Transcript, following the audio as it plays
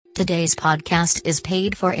Today's podcast is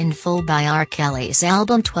paid for in full by R. Kelly's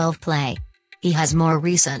album 12 Play. He has more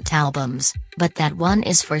recent albums, but that one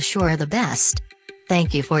is for sure the best.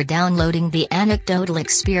 Thank you for downloading the Anecdotal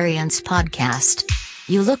Experience podcast.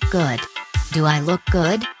 You look good. Do I look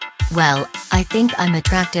good? Well, I think I'm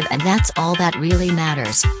attractive, and that's all that really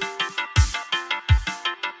matters.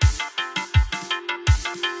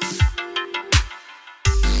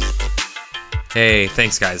 Hey,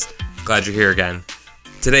 thanks guys. Glad you're here again.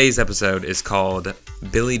 Today's episode is called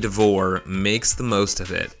Billy DeVore Makes the Most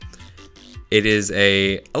of It. It is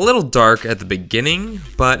a little dark at the beginning,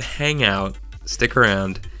 but hang out, stick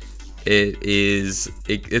around.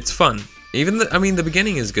 It's fun. Even the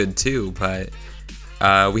beginning is good too, but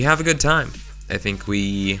we have a good time. I think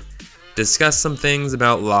we discuss some things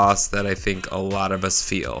about loss that I think a lot of us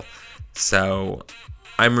feel. So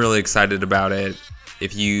I'm really excited about it.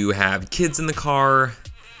 If you have kids in the car,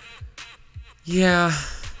 yeah,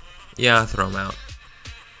 throw them out.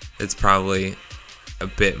 It's probably a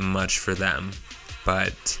bit much for them,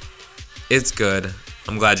 but it's good.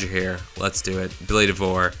 I'm glad you're here. Let's do it. Billy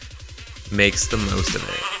DeVore makes the most of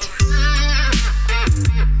it.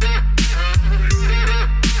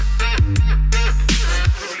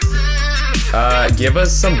 Give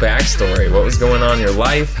us some backstory. What was going on in your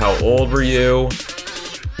life? How old were you?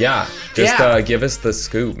 Give us the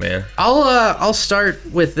scoop, man. I'll start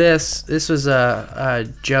with this. This was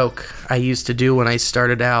a joke I used to do when I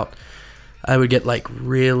started out. I would get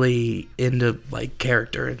really into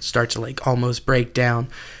character and start to almost break down.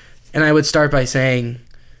 And I would start by saying,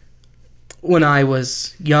 when I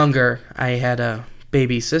was younger, I had a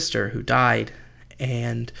baby sister who died,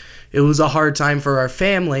 and it was a hard time for our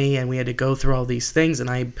family, and we had to go through all these things, and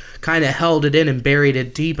I kind of held it in and buried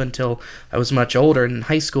it deep until I was much older in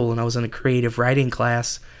high school, and I was in a creative writing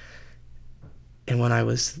class. And when I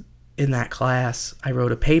was in that class, I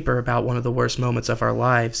wrote a paper about one of the worst moments of our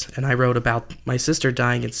lives, and I wrote about my sister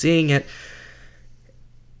dying and seeing it,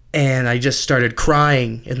 and I just started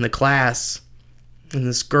crying in the class, and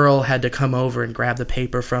this girl had to come over and grab the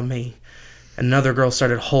paper from me, and another girl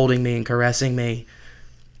started holding me and caressing me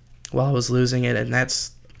while I was losing it, and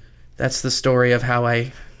that's the story of how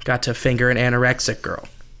I got to finger an anorexic girl.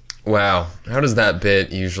 Wow. How does that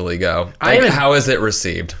bit usually go? How is it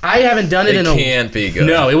received? I haven't done it in a... It can't be good.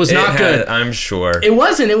 No, it was not good. I'm sure. It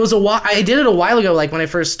wasn't. It was a while... I did it a while ago, when I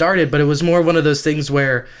first started, but it was more one of those things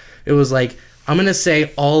where it was I'm going to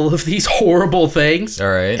say all of these horrible things. All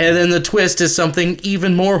right. And then the twist is something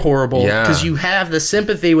even more horrible. Yeah. Because you have the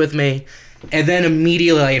sympathy with me, and then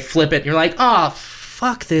immediately I flip it, and you're like, oh,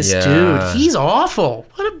 fuck this dude. He's awful.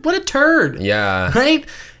 What a turd. Yeah. Right?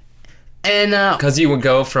 And because you would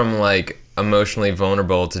go from emotionally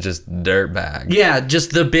vulnerable to just dirtbag. Yeah,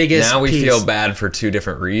 just the biggest Now we piece. feel bad for two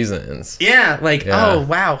different reasons. Yeah, oh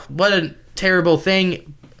wow, what a terrible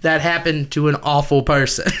thing that happened to an awful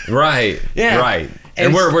person. Right. Yeah. Right.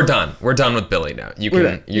 And we're done. We're done with Billy now. You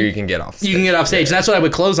can get off stage. You can get off stage. Yeah. That's what I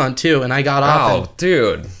would close on too, and I got off. Oh,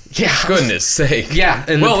 dude. Yeah. Goodness sake. Yeah.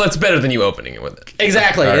 And well, that's better than you opening it with it.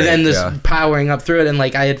 Exactly. All and right, then powering up through it, and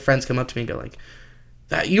I had friends come up to me and go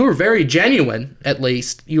you were very genuine, at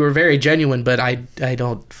least. You were very genuine, but I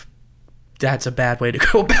don't... That's a bad way to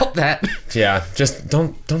go about that. Yeah, just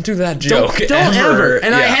don't do that joke. Don't ever.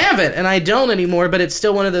 And I haven't, and I don't anymore, but it's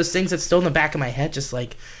still one of those things that's still in the back of my head, just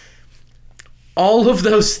all of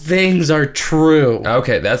those things are true.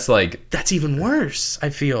 Okay, that's That's even worse, I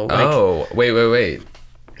feel. Oh, wait.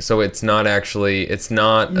 So it's not a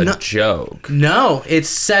joke. No, it's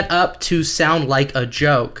set up to sound like a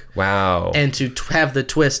joke. Wow. And to have the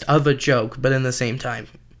twist of a joke, but in the same time.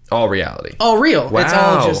 All reality. All real. Wow. It's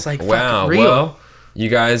all just fucking real. Well, you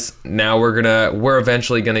guys, now we're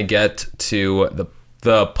eventually gonna get to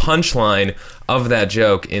the punchline of that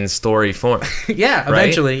joke in story form. Yeah, right?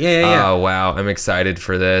 Eventually. Yeah. Oh, wow. I'm excited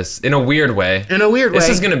for this. In a weird way. This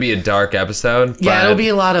is going to be a dark episode. Yeah, it'll be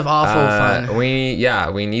a lot of awful fun. We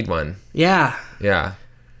need one. Yeah. Yeah.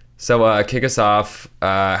 So, kick us off.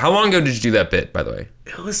 How long ago did you do that bit, by the way?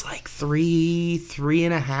 It was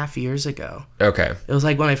 3.5 years ago. Okay. It was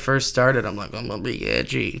when I first started. I'm I'm gonna be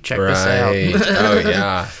edgy. Check this out. Oh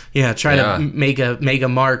yeah. Yeah, trying to make a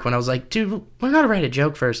mark when I was dude, learn how to write a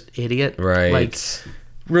joke first, idiot. Right.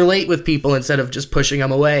 Relate with people instead of just pushing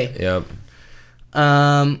them away. Yep.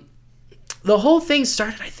 The whole thing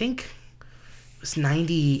started, I think, it was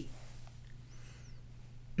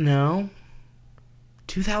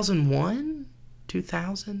 2001,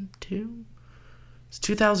 2002. It's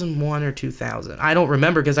 2001 or 2000. I don't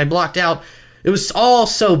remember because I blocked out. It was all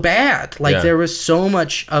so bad. There was so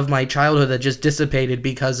much of my childhood that just dissipated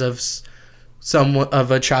because of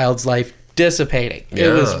a child's life dissipating.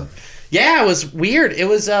 Yeah. It was weird. It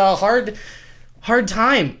was a hard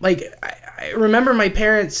time. Like, I remember my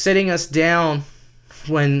parents sitting us down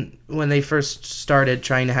when they first started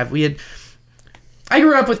trying to have... I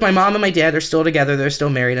grew up with my mom and my dad. They're still together. They're still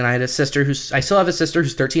married. And I still have a sister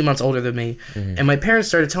who's 13 months older than me. Mm-hmm. And my parents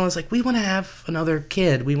started telling us, like, we want to have another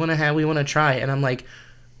kid. We want to try. And I'm like,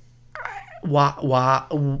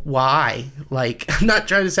 why? Like, I'm not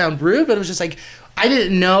trying to sound rude, but it was just like, I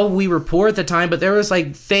didn't know we were poor at the time, but there was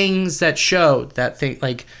like things that showed that thing,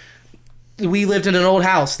 like, we lived in an old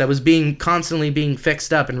house that was constantly being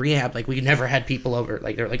fixed up and rehabbed. Like, we never had people over.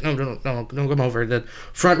 Like, they're like, no, don't come over. The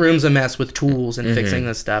front room's a mess with tools and fixing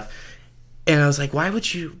this stuff. And I was like, why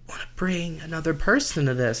would you want to bring another person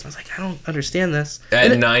into this? And I was like, I don't understand this.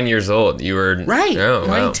 At 9 years old, you were... Right. Oh, 9,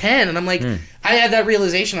 wow. 10. And I'm like, I had that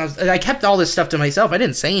realization. I kept all this stuff to myself. I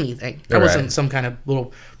didn't say anything. I wasn't some kind of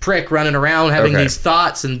little prick running around having these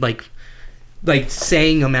thoughts and like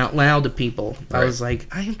saying them out loud to people. Right. I was like,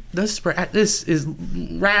 this is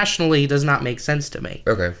rationally does not make sense to me.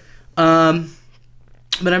 Okay.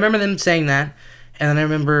 But I remember them saying that, and then I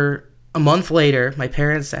remember a month later, my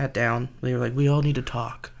parents sat down. They were like, we all need to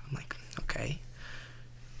talk. I'm like, okay.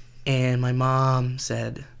 And my mom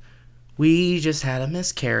said, we just had a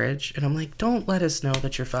miscarriage. And I'm like, don't let us know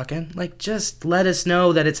that you're fucking. Like, just let us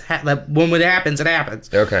know that that when it happens, it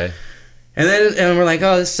happens. Okay. And we're like,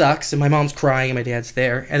 oh, this sucks. And my mom's crying and my dad's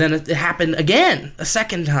there. And then it happened again, a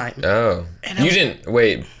second time. Oh.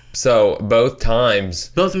 Wait. So both times.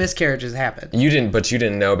 Both miscarriages happened. You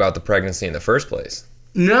didn't know about the pregnancy in the first place.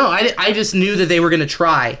 No, I just knew that they were going to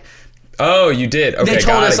try. Oh, you did. Okay, they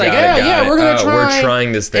told us like, yeah, we're gonna try. We're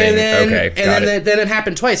trying this thing. Then it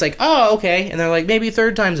happened twice. Like, oh, okay. And they're like, maybe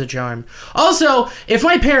third time's a charm. Also, if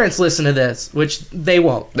my parents listen to this, which they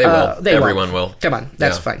won't, everyone will. Come on,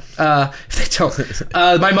 that's fine. If they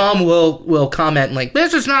don't, my mom will comment like,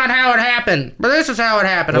 this is not how it happened, but this is how it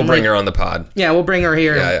happened. We'll bring her on the pod. Yeah, we'll bring her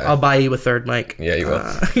here. Yeah. I'll buy you a third mic. Yeah, you will.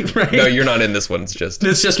 Right? No, you're not in this one. It's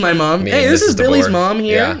just my mom. Me, hey, this is Billy's DeVore. mom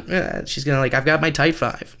here. Yeah. She's gonna like, I've got my tight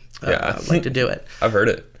 5. I'd like to do it. I've heard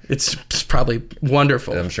it. It's probably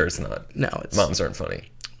wonderful. I'm sure it's not. No, it's... Moms aren't funny.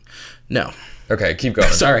 No. Okay, keep going.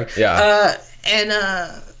 Sorry. Yeah.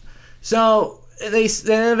 So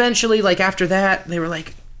then eventually, like, after that, they were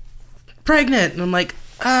like, pregnant. And I'm like,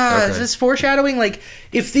 is this foreshadowing? Like,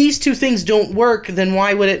 if these two things don't work, then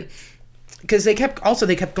why would it... Because they kept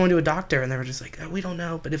going to a doctor, and they were just like, we don't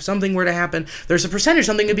know, but if something were to happen, there's a percentage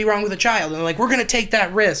something could be wrong with a child, and they're like, we're going to take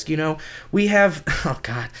that risk, you know? We have,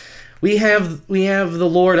 we have the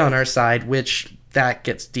Lord on our side, which that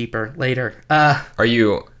gets deeper later. Are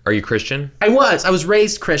you Christian? I was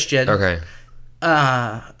raised Christian. Okay.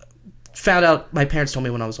 Found out, my parents told me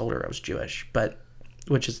when I was older I was Jewish,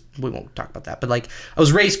 we won't talk about that, but like, I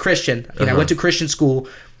was raised Christian, and I went to Christian school,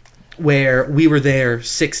 where we were there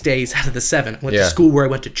 6 days out of the 7. I went to school where I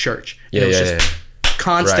went to church. Yeah, it was just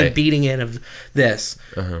constant beating in of this.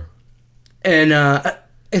 And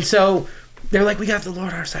so they're like, we got the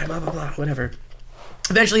Lord on our side, blah, blah, blah, whatever.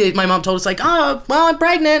 Eventually, my mom told us, like, oh, well, I'm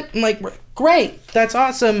pregnant. I'm like, great. That's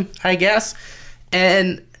awesome, I guess.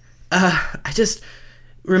 And I just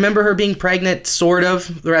remember her being pregnant, sort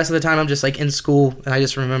of. The rest of the time, I'm just, like, in school. And I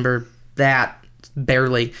just remember that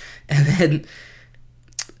barely. And then...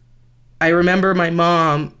 I remember my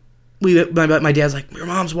mom, my dad's like, your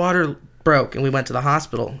mom's water broke, and we went to the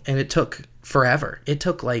hospital, and it took forever. It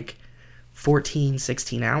took like 14,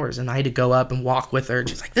 16 hours, and I had to go up and walk with her, and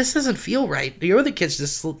she's like, this doesn't feel right. You guys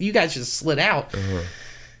just slid out.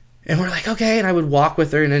 And we're like, okay, and I would walk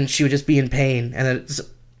with her, and then she would just be in pain, and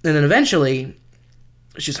then eventually,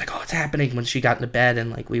 she's like, oh, it's happening, when she got into bed,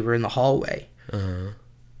 and like we were in the hallway.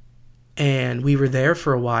 And we were there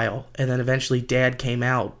for a while, and then eventually Dad came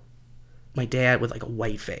out. My dad with like a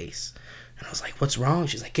white face. And I was like, what's wrong?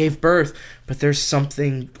 She's like, gave birth, but there's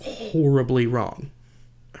something horribly wrong.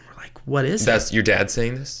 And we're like, what is it? That's your dad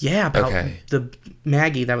saying this? Yeah, about the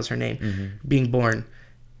Maggie, that was her name, being born.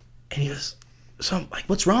 And he goes, so I'm like,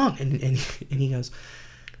 what's wrong? And he goes,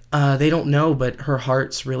 they don't know, but her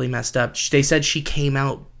heart's really messed up. They said she came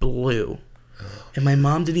out blue. And my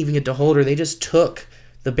mom didn't even get to hold her. They just took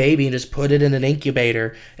the baby and just put it in an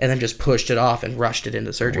incubator and then just pushed it off and rushed it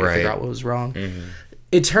into surgery to figure out what was wrong.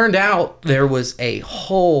 It turned out there was a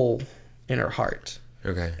hole in her heart.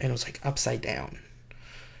 Okay. And it was like upside down.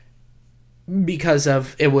 Because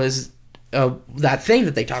of, it was that thing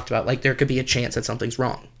that they talked about. Like, there could be a chance that something's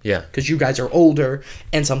wrong. Yeah. Because you guys are older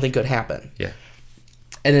and something could happen. Yeah.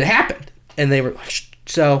 And it happened. And they were like,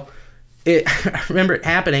 so I remember it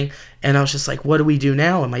happening, and I was just like, what do we do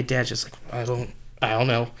now? And my dad's just like, I don't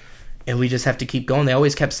know. And we just have to keep going. They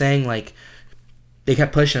always kept saying, like, they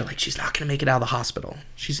kept pushing it, like, she's not going to make it out of the hospital.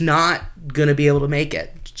 She's not going to be able to make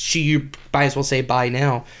it. You might as well say bye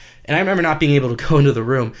now. And I remember not being able to go into the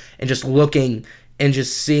room and just looking and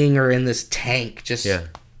just seeing her in this tank. Just,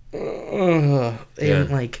 and,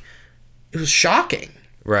 like, it was shocking.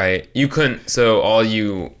 Right. You couldn't,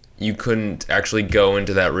 you couldn't actually go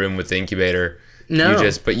into that room with the incubator. No.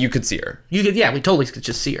 But you could see her. We totally could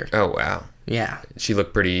just see her. Oh, wow. Yeah. She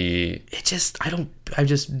looked pretty... I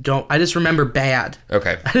just remember bad.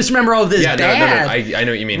 Okay. I just remember all this bad. No. I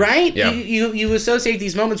know what you mean. Right? Yeah. You associate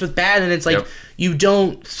these moments with bad, and it's like, you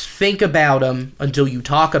don't think about them until you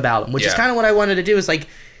talk about them, which is kind of what I wanted to do, is like,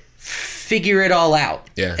 figure it all out.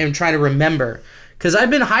 Yeah. And try to remember. Because I've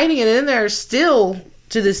been hiding it in there still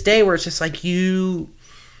to this day, where it's just like, you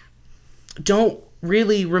don't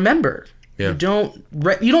really remember. Yeah.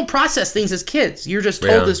 You don't process things as kids. You're just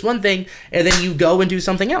told this one thing, and then you go and do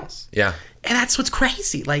something else. Yeah. And that's what's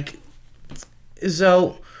crazy. Like,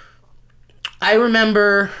 so I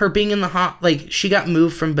remember her being in the like, she got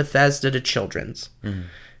moved from Bethesda to Children's. Mm-hmm.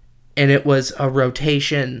 And it was a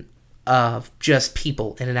rotation of just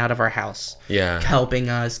people in and out of our house. Yeah. Helping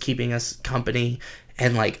us, keeping us company.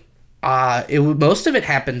 And like, most of it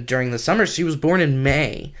happened during the summer. She was born in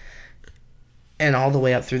May. And all the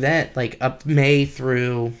way up through that, like up May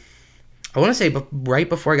through, I want to say right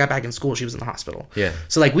before I got back in school, she was in the hospital. Yeah.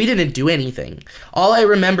 So like, we didn't do anything. All I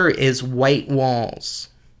remember is white walls.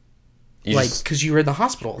 Because you were in the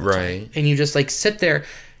hospital all the time. And you just like sit there.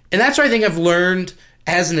 And that's where I think I've learned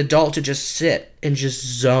as an adult to just sit and just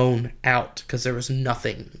zone out, because there was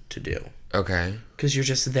nothing to do. Okay. Because you're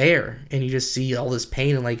just there and you just see all this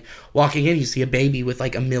pain, and like walking in, you see a baby with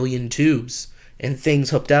like 1 million tubes and things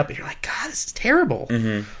hooked up, and you're like, God, this is terrible.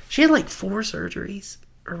 Mm-hmm. She had like 4 surgeries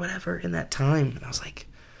or whatever in that time, and I was like,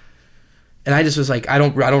 and I just was like, I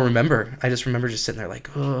don't remember. I just remember just sitting there like,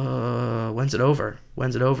 oh, when's it over?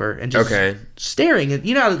 When's it over? And just staring, and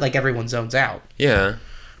you know, like everyone zones out. Yeah.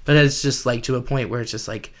 But it's just like to a point where it's just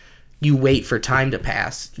like you wait for time to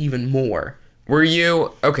pass even more. Were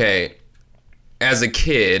you as a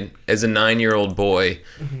kid, as a 9-year-old boy,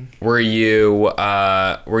 were you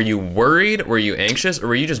worried? Were you anxious? Or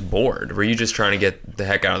were you just bored? Were you just trying to get the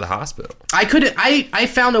heck out of the hospital? I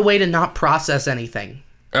found a way to not process anything.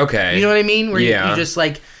 Okay. You know what I mean? Where you just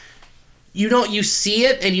like, you see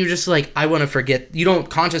it and you just like, I want to forget. You don't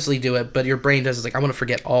consciously do it, but your brain does. It's like, I want to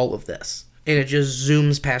forget all of this. And it just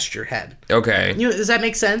zooms past your head. Okay. Does that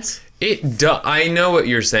make sense? I know what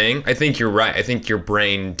you're saying. I think you're right. I think your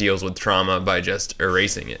brain deals with trauma by just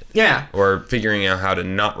erasing it. Yeah. Or figuring out how to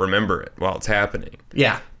not remember it while it's happening.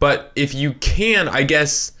 Yeah. But if you can, I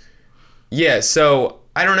guess, so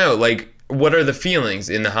I don't know, like, what are the feelings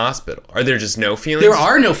in the hospital? Are there just no feelings? There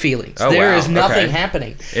are no feelings. There is nothing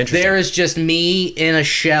happening. There is just me in a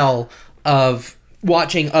shell of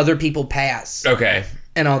watching other people pass. Okay.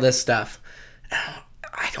 And all this stuff.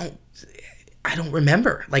 I don't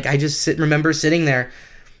remember. Like, I just remember sitting there.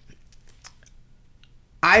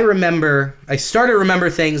 I started to remember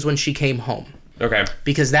things when she came home. Okay.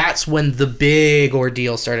 Because that's when the big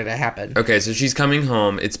ordeal started to happen. Okay, so she's coming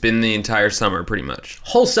home. It's been the entire summer, pretty much.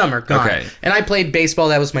 Whole summer, gone. Okay. And I played baseball.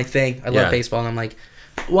 That was my thing. I love baseball. And I'm like,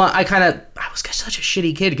 well, I was such a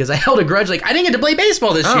shitty kid because I held a grudge. Like, I didn't get to play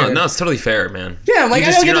baseball this year. Oh, no, it's totally fair, man. Yeah, I'm like,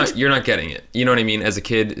 you're not getting it. You know what I mean? As a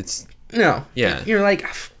kid, it's... No. Yeah. You're like,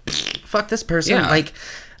 fuck this person. Yeah. Like,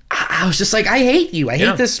 I was just like, I hate you. I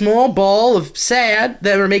hate this small ball of sad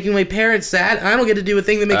that are making my parents sad, and I don't get to do a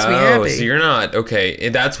thing that makes me happy. So you're not okay.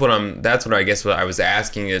 That's what I guess what I was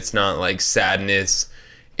asking. It's not like sadness.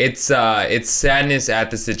 It's sadness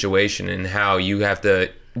at the situation and how you have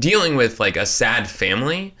to dealing with like a sad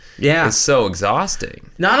family. Yeah, it's so exhausting.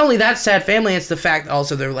 Not only that sad family, it's the fact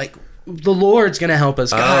also they're like, the Lord's gonna help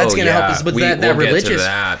us. God's gonna help us. But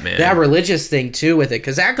that religious thing too with it,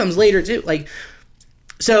 because that comes later too. Like,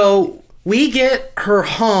 so we get her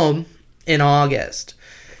home in August,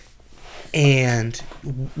 and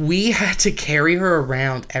we had to carry her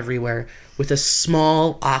around everywhere with a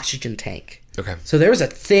small oxygen tank. Okay. So there was a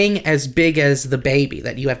thing as big as the baby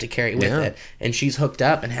that you have to carry with it, and she's hooked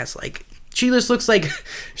up and has like. She just looks like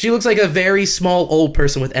a very small old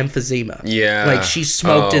person with emphysema. Yeah, like she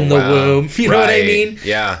smoked in the womb. You know what I mean?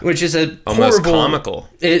 Yeah, which is almost comical.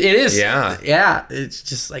 It is. Yeah, yeah. It's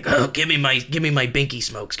just like, oh, give me my binky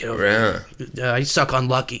smokes. Get over here. I suck on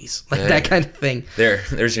Luckies, like that kind of thing.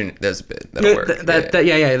 There's a bit that'll work.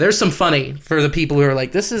 Yeah. There's some funny for the people who are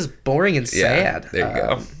like, this is boring and sad. There you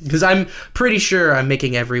go. Because I'm pretty sure I'm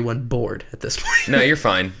making everyone bored at this point. No, you're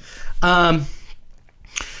fine.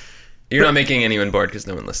 You're not making anyone bored because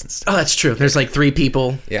no one listens to it. Oh, that's true. There's like 3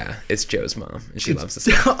 people. Yeah, it's Joe's mom, and she loves this.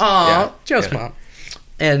 Aw, Joe's mom.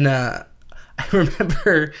 And I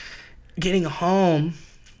remember getting home,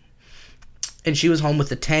 and she was home with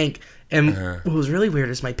the tank. And what was really weird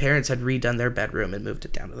is my parents had redone their bedroom and moved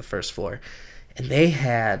it down to the first floor. And they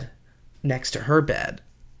had, next to her bed,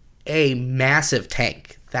 a massive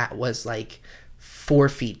tank that was like 4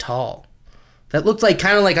 feet tall. That looked like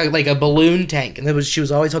kind of like a balloon tank. And she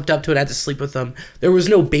was always hooked up to it. I had to sleep with them. There was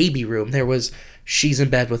no baby room. There was, she's in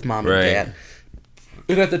bed with mom and dad.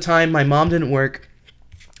 And at the time, my mom didn't work.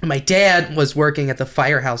 My dad was working at the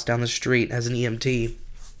firehouse down the street as an EMT.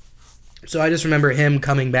 So I just remember him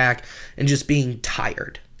coming back and just being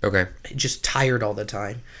tired. Okay. Just tired all the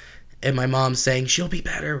time. And my mom saying, she'll be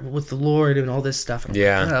better with the Lord and all this stuff. I'm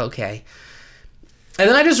yeah. like, oh, okay. And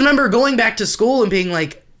then I just remember going back to school and being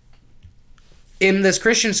like, in this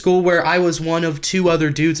Christian school where I was one of 2 other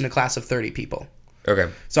dudes in a class of 30 people.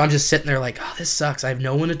 Okay. So I'm just sitting there like, oh, this sucks. I have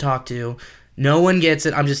no one to talk to. No one gets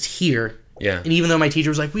it. I'm just here. Yeah. And even though my teacher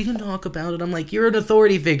was like, we can talk about it, I'm like, you're an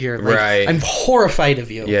authority figure. Like, right. I'm horrified of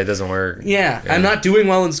you. Yeah, it doesn't work. Yeah, I'm not doing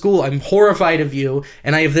well in school. I'm horrified of you,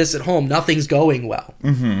 and I have this at home. Nothing's going well.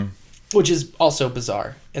 Mm-hmm. Which is also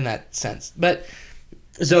bizarre in that sense. But,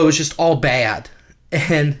 so it was just all bad.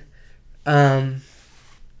 And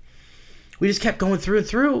we just kept going through and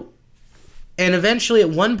through. And eventually, at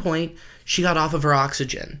one point, she got off of her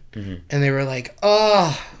oxygen. Mm-hmm. And they were like,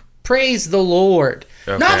 oh, praise the Lord.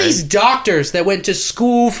 Okay. Not these doctors that went to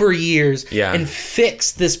school for years and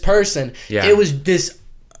fixed this person. Yeah. It was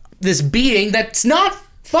this being that's not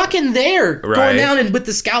fucking there. Right. Going down and with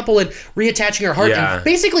the scalpel and reattaching her heart and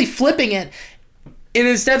basically flipping it. And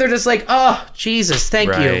instead they're just like, oh, Jesus,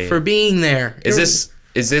 thank you for being there.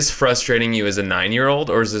 Is this frustrating you as a 9-year-old,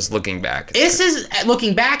 or is this looking back? This is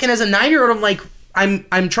looking back, and as a 9-year-old, I'm like,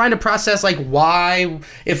 I'm trying to process, like, why,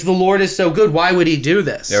 if the Lord is so good, why would he do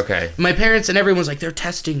this? Okay. My parents and everyone's like, they're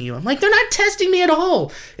testing you. I'm like, they're not testing me at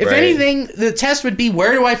all. If anything, the test would be,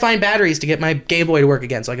 where do I find batteries to get my Game Boy to work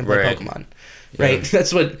again so I can play Pokemon? Right?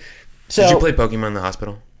 That's what... So, did you play Pokemon in the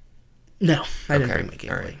hospital? No, I didn't bring my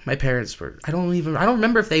Game Boy. My parents were... I don't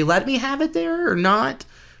remember if they let me have it there or not.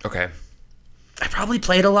 Okay. I probably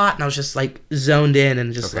played a lot, and I was just, like, zoned in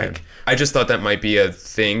and just, like... I just thought that might be a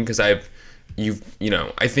thing, because I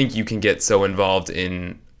think you can get so involved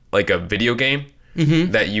in, like, a video game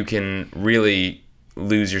that you can really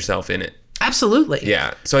lose yourself in it. Absolutely.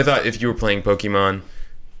 Yeah. So I thought if you were playing Pokemon,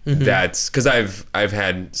 that's... Because I've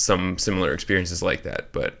had some similar experiences like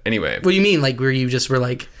that. But anyway. What do you mean? Like, where you just were,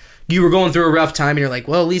 like... You were going through a rough time, and you're like,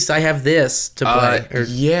 well, at least I have this to play.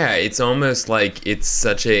 Yeah. It's almost like it's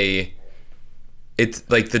such a... It's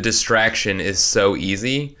like the distraction is so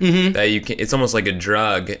easy that you can... It's almost like a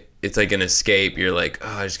drug. It's like an escape. You're like, oh,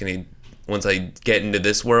 I'm just going to... Once I get into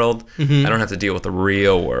this world, I don't have to deal with the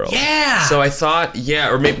real world. Yeah. So I thought,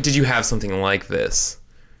 or maybe did you have something like this?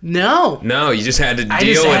 No. No, you just had to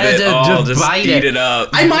deal with it all. Just eat it up.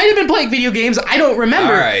 I might have been playing video games. I don't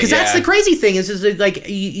remember. Because that's the crazy thing is like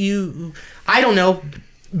you... I don't know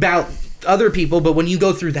about other people, but when you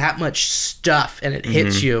go through that much stuff and it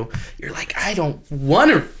hits you, you're like, I don't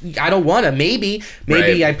want to. Maybe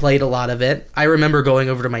I played a lot of it. I remember going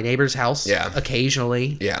over to my neighbor's house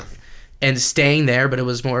occasionally. Yeah. And staying there, but it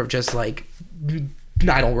was more of just like,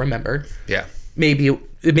 I don't remember. Yeah. Maybe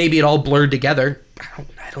it all blurred together.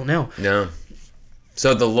 I don't know. No.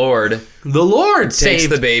 So the Lord takes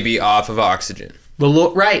the baby off of oxygen. The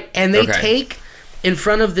Lord, right. And they take in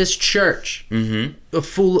front of this church, a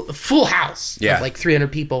full house of like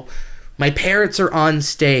 300 people. My parents are on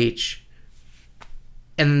stage,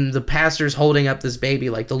 and the pastor's holding up this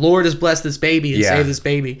baby, like the Lord has blessed this baby and saved this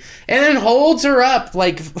baby, and then holds her up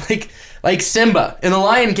like Simba in The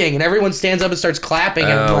Lion King, and everyone stands up and starts clapping,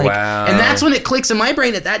 and and that's when it clicks in my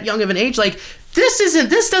brain at that young of an age, like,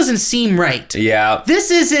 this doesn't seem right. Yeah.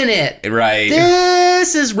 This isn't it. Right.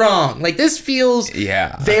 This is wrong. Like, this feels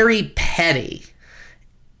very petty.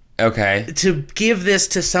 Okay. To give this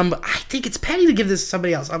to somebody, I think it's petty to give this to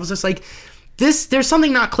somebody else. I was just like, there's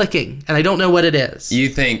something not clicking, and I don't know what it is. You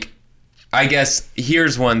think, I guess,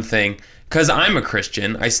 here's one thing, because I'm a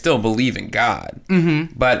Christian, I still believe in God,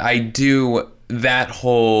 but I do that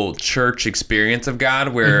whole church experience of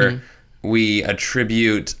God where we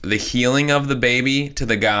attribute the healing of the baby to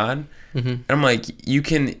the God. And I'm like,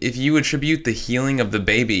 if you attribute the healing of the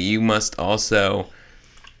baby, you must also...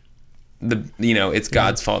 it's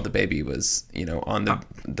God's fault the baby was, on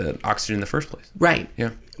the oxygen in the first place. Right.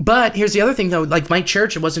 Yeah. But here's the other thing, though. Like, my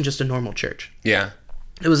church, it wasn't just a normal church. Yeah.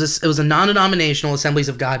 It was a non-denominational Assemblies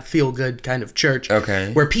of God feel-good kind of church.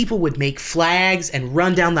 Okay. Where people would make flags and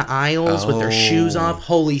run down the aisles with their shoes off.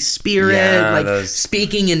 Holy Spirit,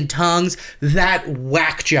 speaking in tongues. That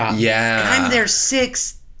whack job. Yeah. And I'm there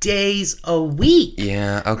 6 days a week.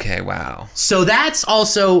 Yeah. Okay. Wow. So that's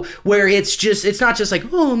also where it's not just like,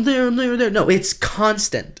 oh, I'm there. No, it's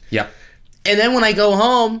constant. Yep. And then when I go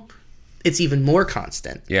home, it's even more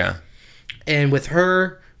constant. Yeah. And with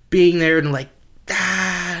her being there and like,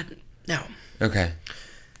 no. Okay.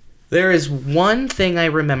 There is one thing I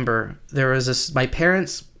remember. There was my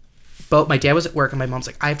parents, my dad was at work and my mom's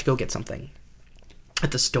like, I have to go get something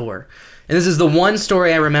at the store. And this is the one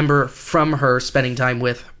story I remember from her spending time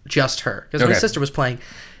with just her. Because my sister was playing.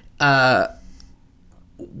 My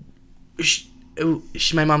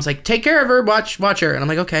mom's like, take care of her, watch her. And I'm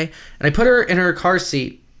like, okay. And I put her in her car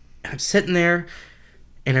seat. And I'm sitting there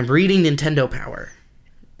and I'm reading Nintendo Power.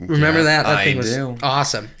 Remember that? That thing was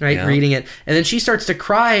awesome, right? Yeah. Reading it. And then she starts to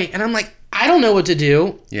cry, and I'm like, I don't know what to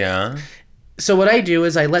do. Yeah. So what I do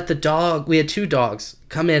is I let the dog, we had 2 dogs,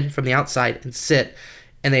 come in from the outside and sit,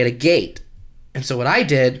 and they had a gate. And so what I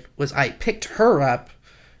did was I picked her up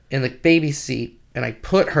in the baby seat, and I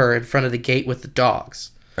put her in front of the gate with the dogs.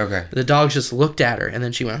 Okay. The dogs just looked at her, and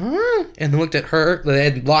then she went, huh? And looked at her. They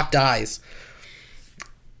had locked eyes.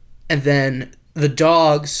 And then the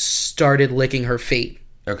dogs started licking her feet.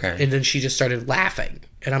 Okay. And then she just started laughing.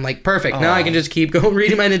 And I'm like, perfect. Now I can just keep going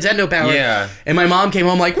reading my Nintendo Power. Yeah. And my mom came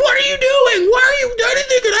home like, what are you doing? Why are you...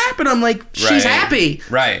 Anything could happen. I'm like, she's happy.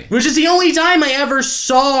 Right. Which is the only time I ever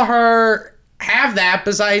saw her have that,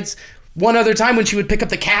 besides one other time when she would pick up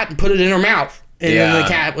the cat and put it in her mouth. And then the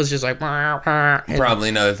cat was just like... Probably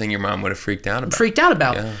another thing your mom would have freaked out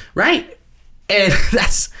about. Yeah. Right? And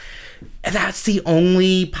that's the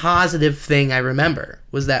only positive thing I remember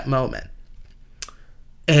was that moment.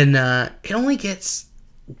 And it only gets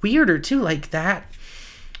weirder too, like that.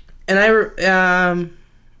 And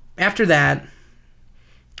after that,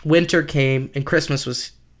 winter came and Christmas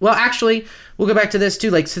was... Well, actually, we'll go back to this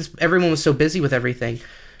too. Like, since everyone was so busy with everything,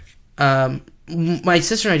 my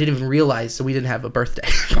sister and I didn't even realize that we didn't have a birthday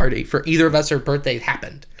party for either of us. Her birthday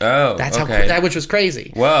happened. Oh, that's okay. That which was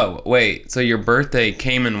crazy. Whoa, wait. So your birthday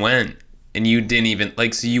came and went, and you didn't even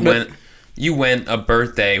you went a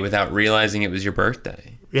birthday without realizing it was your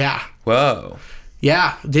birthday. Yeah. Whoa.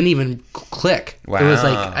 Yeah, didn't even click. Wow. It was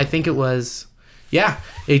like, I think it was,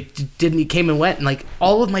 it came and went, and like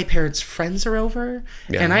all of my parents' friends are over,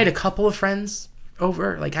 and I had a couple of friends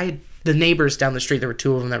over. Like I had the neighbors down the street. There were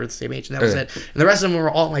 2 of them that were the same age, and that was it. And the rest of them were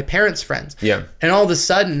all my parents' friends. Yeah. And all of a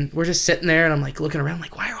sudden, we're just sitting there, and I'm like looking around,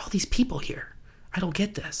 like, why are all these people here? I don't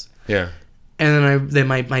get this. Yeah. And then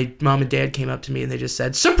my mom and dad came up to me, and they just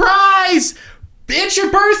said, "Surprise! It's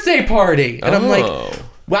your birthday party!" And I'm like,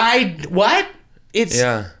 why? What? It's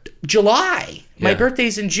July. My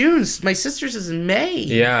birthday's in June. My sister's is in May.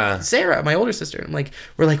 Yeah. Sarah, my older sister. I'm like,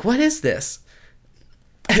 we're like, what is this?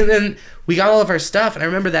 And then we got all of our stuff. And I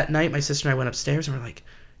remember that night, my sister and I went upstairs and we're like,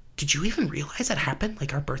 did you even realize that happened?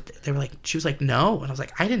 Like our birthday. They were like, she was like, no. And I was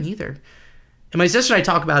like, I didn't either. And my sister and I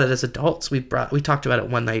talk about it as adults. We talked about it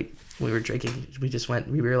one night when we were drinking. We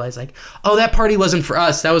realized like, oh, that party wasn't for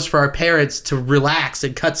us. That was for our parents to relax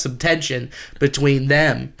and cut some tension between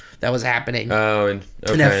them that was happening. Oh, and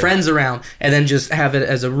have friends around, and then just have it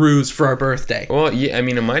as a ruse for our birthday. Well, yeah, I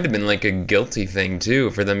mean, it might have been like a guilty thing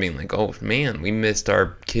too, for them being like, oh man, we missed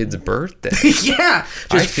our kid's birthday. Yeah.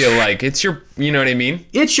 I feel like it's your, you know what I mean?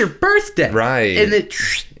 It's your birthday. Right. And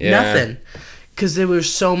nothing. Because there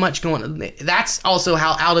was so much going on. That's also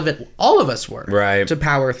how out of it all of us were. Right. To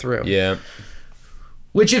power through. Yeah.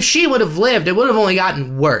 Which if she would have lived, it would have only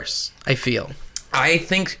gotten worse, I feel. I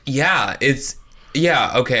think,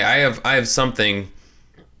 okay, I have something.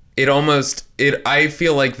 I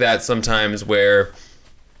feel like that sometimes where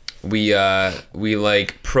we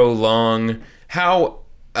like prolong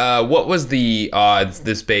what was the odds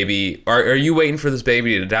this baby, are you waiting for this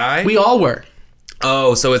baby to die? We all were.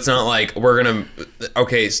 Oh, so it's not like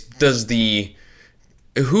does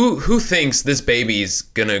who thinks this baby's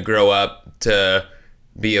gonna grow up to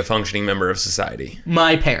be a functioning member of society?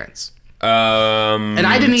 My parents. And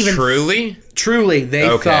I didn't even... Truly, they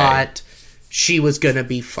thought she was gonna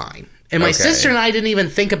be fine. And my sister and I didn't even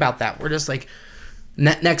think about that. We're just like,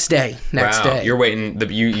 next day. You're waiting,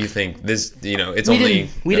 you think this, it's we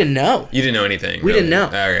only... We didn't know. You didn't know anything. We really. didn't know.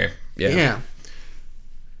 Okay, yeah.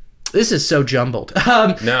 This is so jumbled.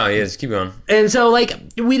 Just keep going. And so, like,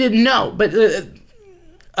 we didn't know, but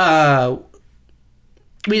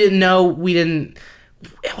we didn't know.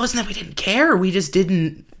 It wasn't that we didn't care. We just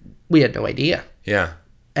didn't. We had no idea. Yeah.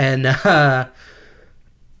 And I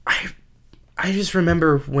I just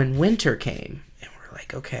remember when winter came, and we're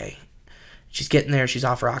like, okay, she's getting there, she's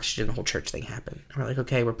off her oxygen, the whole church thing happened. And we're like,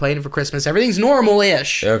 okay, we're planning for Christmas, everything's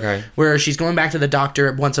normal-ish. Okay. Where she's going back to the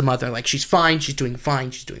doctor once a month, and like, she's fine, she's doing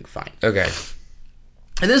fine. Okay.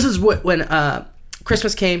 And this is when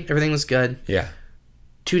Christmas came, everything was good. Yeah.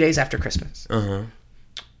 2 days after Christmas. Uh-huh.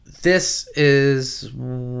 This is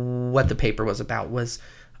what the paper was about.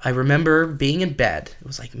 I remember being in bed. It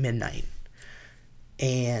was like midnight.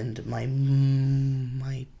 And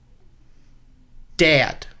my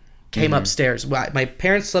dad came upstairs. Well, my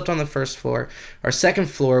parents slept on the first floor. Our second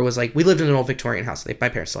floor was like, we lived in an old Victorian house. My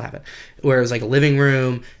parents still have it. Where it was like a living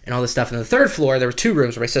room and all this stuff. And the third floor, there were 2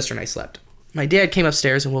 rooms where my sister and I slept. My dad came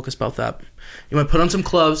upstairs and woke us both up. He went, put on some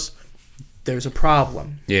clothes. There's a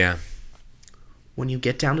problem. Yeah. When you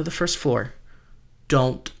get down to the first floor,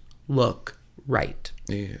 don't look right.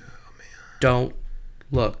 Yeah, man. Don't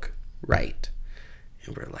look right.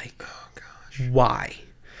 And we're like, oh gosh, why?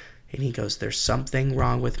 And he goes, there's something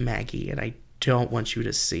wrong with Maggie, and I don't want you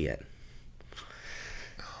to see it.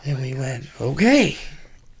 And we went, okay.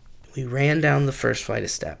 We ran down the first flight of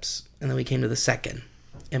steps, and then we came to the second.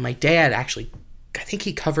 And my dad actually, I think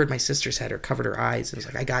he covered my sister's head or covered her eyes. And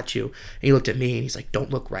he's like, I got you. And he looked at me, and he's like, don't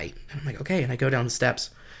look right. And I'm like, okay. And I go down the steps.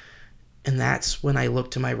 And that's when I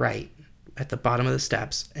look to my right at the bottom of the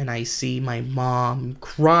steps, and I see my mom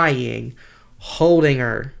crying, holding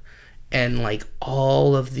her, and like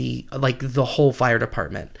all of the whole fire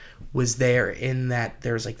department was there in that.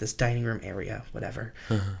 There's like this dining room area, whatever.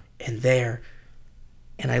 And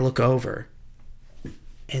I look over,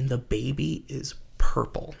 and the baby is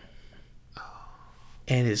purple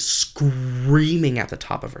and is screaming at the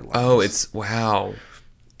top of her lungs. Oh, it's wow.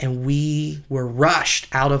 And we were rushed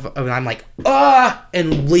out of, and I'm like,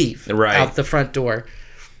 and leave out the front door.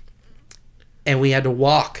 And we had to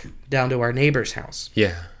walk down to our neighbor's house.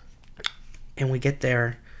 Yeah. And we get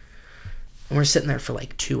there, and we're sitting there for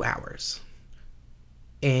like 2 hours.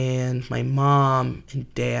 And my mom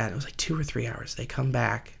and dad, it was like 2 or 3 hours, they come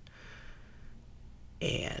back.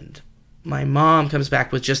 And my mom comes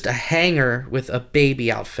back with just a hanger with a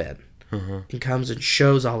baby outfit. And comes and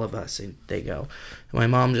shows all of us, and they go. And my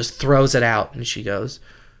mom just throws it out, and she goes,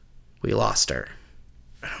 we lost her.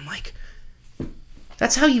 And I'm like,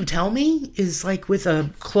 that's how you tell me? Is like with a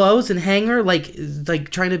clothes and hanger, like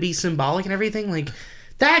trying to be symbolic and everything? Like,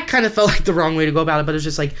 that kind of felt like the wrong way to go about it, but it's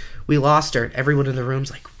just like, we lost her. Everyone in the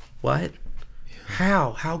room's like, what?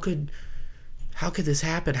 How could this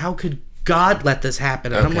happen? How could God let this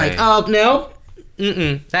happen? And I'm like, oh, no.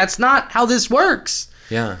 That's not how this works.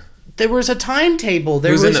 Yeah. There was a timetable.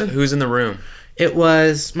 Who's in the room? It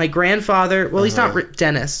was my grandfather. Well, he's not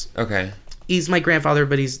Dennis. Okay. He's my grandfather,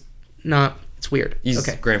 but he's not. It's weird. He's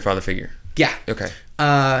a grandfather figure. Yeah. Okay.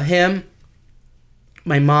 Him,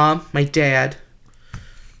 my mom, my dad,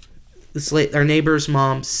 our neighbor's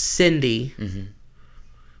mom, Cindy. Was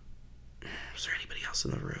there anybody else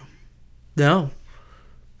in the room? No.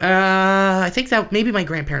 I think that maybe my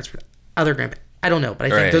grandparents, other grandparents. I don't know,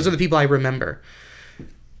 but I think those are the people I remember.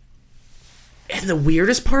 And the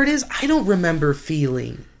weirdest part is, I don't remember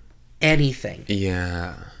feeling anything.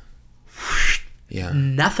 Yeah. Yeah.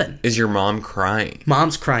 Nothing. Is your mom crying?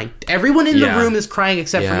 Mom's crying. Everyone in the room is crying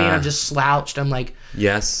except for me, and I'm just slouched. I'm like...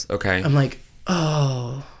 Yes, okay. I'm like,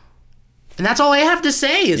 oh. And that's all I have to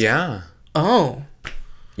say is... Yeah. Oh.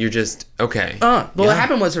 You're just... Okay. Well, what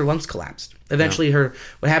happened was her lungs collapsed. Eventually,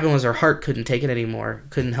 what happened was her heart couldn't take it anymore.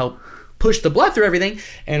 Couldn't help push the blood through everything,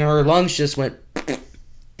 and her lungs just went...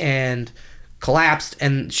 and... collapsed,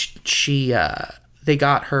 and they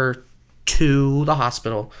got her to the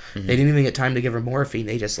hospital. They didn't even get time to give her morphine.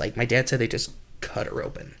 They just, like, my dad said, they just cut her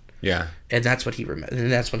open. Yeah. And that's what he remembered.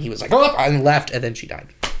 And that's when he was like, oh, and left, and then she died.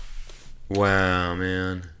 Wow,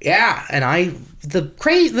 man. Yeah, and the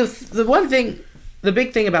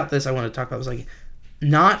big thing about this I want to talk about was, like,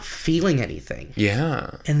 not feeling anything.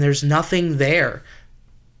 Yeah. And there's nothing there.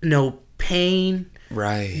 No pain.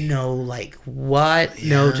 Right. No, like, what? Yeah.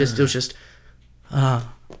 No, it was just...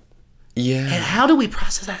 yeah. And how do we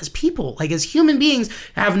process that as people? Like, as human beings,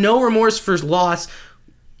 have no remorse for loss.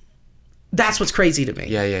 That's what's crazy to me.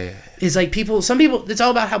 Yeah. Is like some people, it's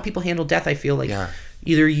all about how people handle death, I feel like. Yeah.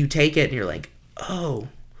 Either you take it and you're like, oh,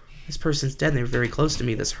 this person's dead and they're very close to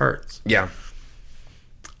me, this hurts. Yeah.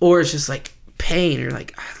 Or it's just like pain, and you're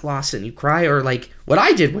like, I lost it, and you cry. Or like what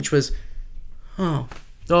I did, which was, oh,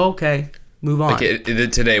 okay, move on. Like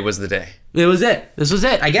today was the day. It was it. This was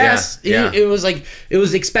it, I guess. Yeah. It was like, it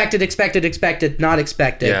was expected, not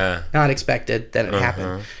expected. Yeah. Not expected. Then it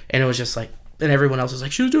happened. And it was just like, and everyone else was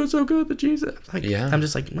like, she was doing so good, but Jesus. Like, I'm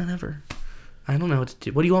just like, whatever. I don't know what to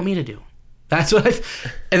do. What do you want me to do? That's what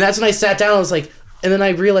and that's when I sat down. I was like, and then I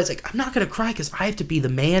realized, like, I'm not going to cry because I have to be the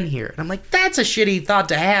man here. And I'm like, that's a shitty thought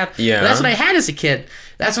to have. Yeah. But that's what I had as a kid.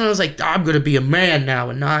 That's when I was like, I'm going to be a man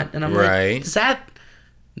now and not. And I'm like, is that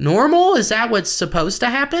normal? Is that what's supposed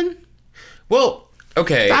to happen? Well,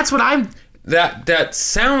 okay. That's what I'm... That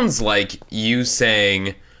sounds like you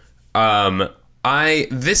saying,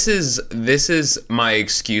 this is my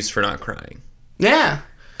excuse for not crying. Yeah.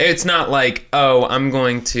 It's not like, oh, I'm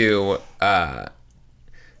going to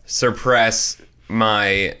suppress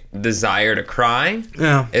my desire to cry.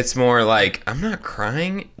 Yeah. It's more like, I'm not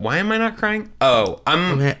crying. Why am I not crying? Oh,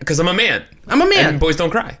 because I'm a man. I'm a man. And boys don't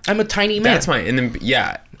cry. I'm a tiny man. That's and then,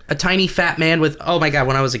 yeah. A tiny fat man with, oh my God,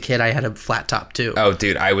 when I was a kid, I had a flat top too. Oh,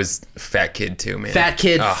 dude, I was fat kid too, man. Fat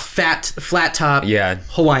kid, fat, flat top, yeah.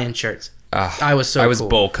 Hawaiian shirts. I was so I was cool.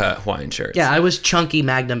 bowl cut Hawaiian shirts. Yeah, I was chunky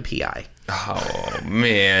Magnum PI. Oh,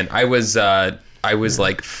 man. I was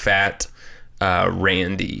like fat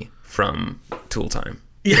Randy from Tool Time.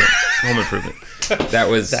 Yeah. Home Improvement.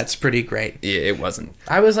 That's pretty great. Yeah, it wasn't.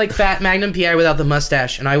 I was like fat Magnum PI without the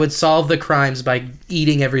mustache, and I would solve the crimes by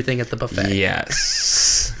eating everything at the buffet.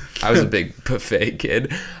 Yes. I was a big buffet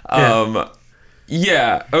kid.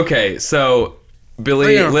 Yeah. Okay. So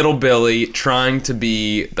little Billy trying to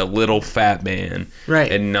be the little fat man.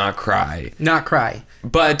 Right. And not cry. Not cry.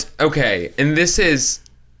 But, okay. And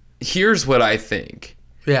here's what I think.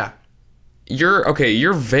 Yeah.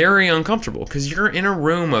 You're very uncomfortable because you're in a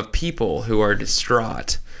room of people who are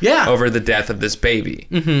distraught over the death of this baby.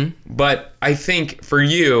 Mm-hmm. But I think for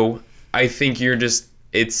you,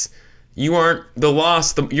 you aren't the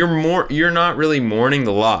loss. You're not really mourning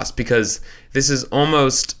the loss because this is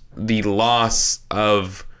almost the loss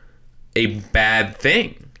of a bad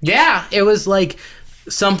thing. Yeah, it was like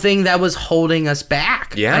something that was holding us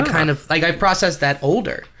back. Yeah, I kind of I've processed that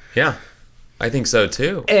older. Yeah, I think so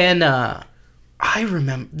too. And I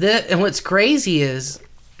remember that. And what's crazy is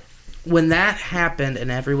when that happened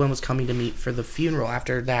and everyone was coming to meet for the funeral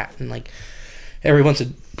after that, and like everyone's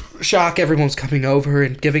in shock, everyone's coming over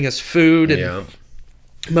and giving us food, and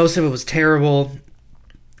most of it was terrible.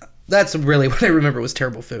 That's really what I remember was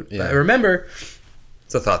terrible food. Yeah. But I remember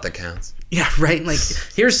it's a thought that counts. Yeah, right. Like,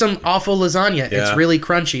 here's some awful lasagna. Yeah. It's really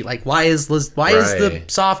crunchy. Like, why is the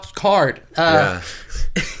soft hard? And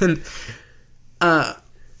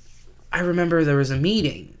I remember there was a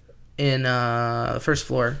meeting in the first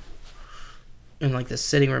floor in like the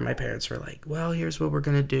sitting room. My parents were like, well, here's what we're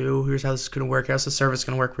going to do. Here's how this is going to work. How's the service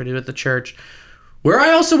going to work? We're going to do it at the church where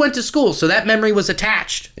I also went to school. So that memory was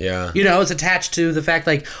attached. Yeah. You know, it's attached to the fact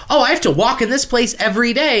like, oh, I have to walk in this place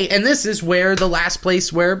every day. And this is where the last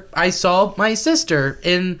place where I saw my sister.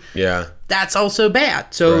 And that's also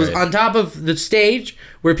bad. So it was on top of the stage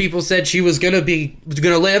where people said she was going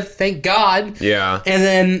to live. Thank God. Yeah. And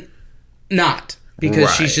then not,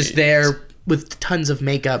 because she's just there with tons of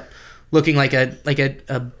makeup looking like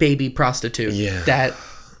a baby prostitute that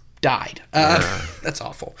died. That's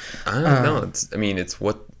awful. I don't know. It's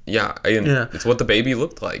what it's what the baby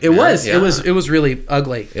looked like. It was. Yeah. It was really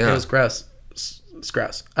ugly. Yeah. It was gross. It's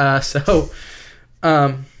gross. Well,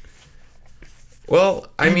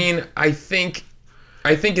 I mean, I think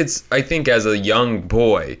as a young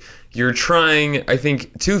boy, you're trying, I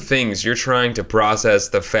think, two things. You're trying to process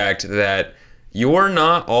the fact that you're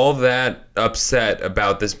not all that upset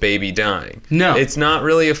about this baby dying. No. It's not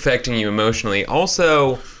really affecting you emotionally.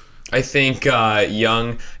 Also, I think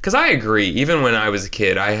because I agree, even when I was a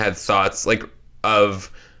kid, I had thoughts like of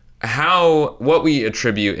what we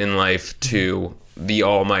attribute in life to the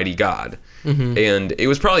Almighty God. Mm-hmm. And it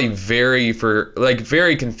was probably very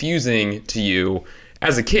confusing to you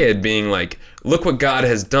as a kid, being like, look what God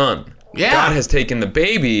has done. Yeah. God has taken the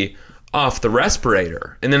baby off the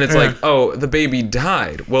respirator. And then it's like, oh, the baby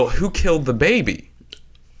died. Well, who killed the baby?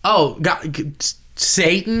 Oh, God,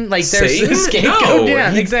 Satan? Like, there's a scapegoat? No,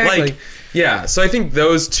 yeah, exactly. So I think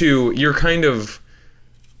those two, you're kind of,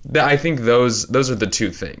 I think those are the two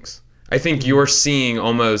things. I think you're seeing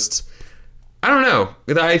almost, I don't know.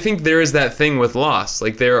 I think there is that thing with loss.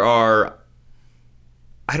 Like, there are,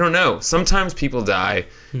 I don't know. Sometimes people die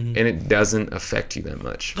and it doesn't affect you that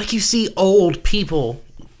much. Like, you see old people.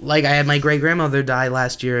 Like, I had my great-grandmother die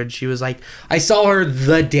last year, and she was like, I saw her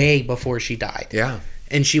the day before she died. Yeah.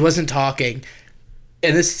 And she wasn't talking.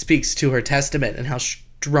 And this speaks to her testament and how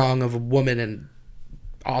strong of a woman and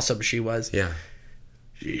awesome she was. Yeah.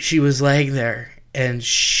 She was laying there, and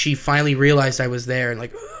she finally realized I was there, and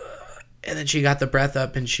like, and then she got the breath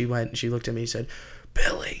up, and she went, and she looked at me and said,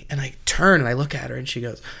 Billy. And I turn, and I look at her, and she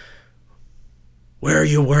goes, where are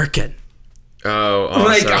you working? Oh, awesome.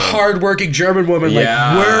 Like a hardworking German woman.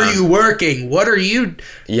 Yeah. Like, where are you working? What are you?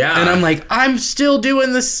 Yeah. And I'm like, I'm still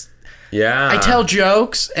doing this. Yeah. I tell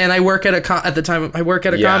jokes, and I work at at the time I work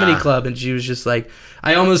at a comedy club, and she was just like,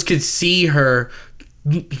 I almost could see her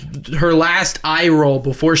last eye roll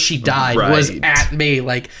before she died was at me,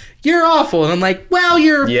 like, you're awful. And I'm like, well,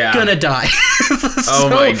 you're gonna die. Oh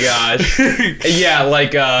my gosh. Yeah,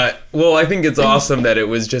 like, well, I think it's awesome that it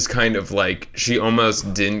was just kind of like, she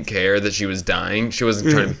almost didn't care that she was dying. She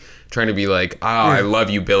wasn't trying to be like, I love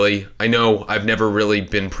you, Billy. I know I've never really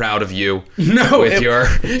been proud of you with your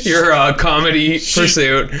comedy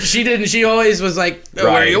pursuit. She didn't. She always was like, where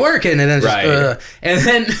are you working? And then just, and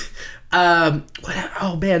then, oh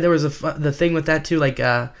man, there was the thing with that too, like,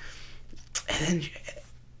 and then,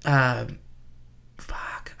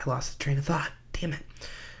 fuck, I lost the train of thought. Damn it.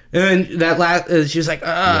 And then that last, she was like,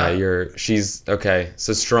 she's, okay,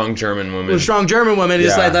 so strong German woman. Strong German woman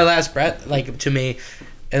is like that last breath, like, to me.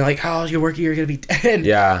 And like, oh, you're working, you're gonna be dead.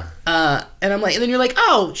 Yeah. And I'm like, and then you're like,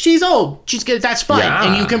 oh, she's old. She's good. That's fine. Yeah.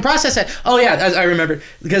 And you can process that. Oh yeah, I remember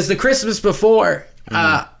because the Christmas before,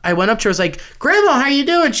 I went up to her. I was like, Grandma, how you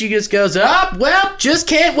doing? She just goes, well, just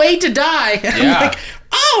can't wait to die. And I'm like,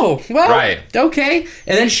 oh, well, okay.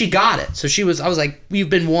 And then she got it. So I was like, you've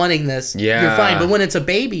been wanting this. Yeah. You're fine. But when it's a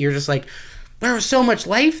baby, you're just like, there was so much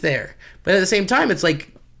life there. But at the same time, it's like,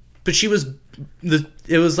 but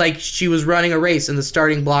it was like she was running a race and the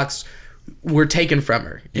starting blocks were taken from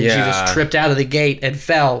her. And she just tripped out of the gate and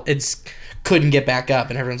fell and couldn't get back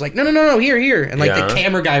up. And everyone's like, no, here. And like the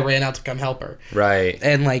camera guy ran out to come help her. Right.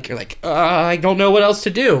 And like, you're like, I don't know what else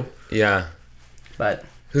to do. Yeah. But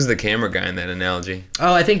who's the camera guy in that analogy?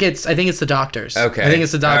 Oh, I think it's the doctors. Okay. I think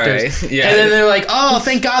it's the doctors. Right. Yeah. And then they're like, oh,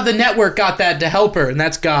 thank God the network got that to help her. And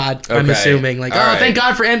that's God, I'm assuming. Like, thank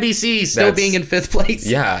God for NBC still being in 5th place.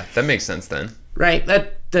 Yeah, that makes sense then. Right.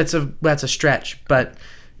 That's a stretch, but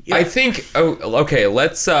I think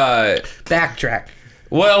let's backtrack.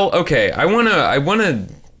 Well, okay. I want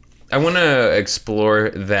to explore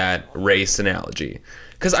that race analogy.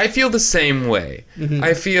 Because I feel the same way. Mm-hmm.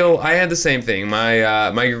 I had the same thing.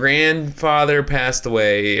 My grandfather passed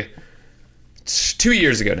away 2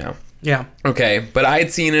 years ago now. Yeah. Okay, but I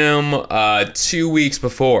had seen him 2 weeks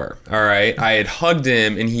before. All right, I had hugged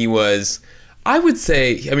him, and he was, I would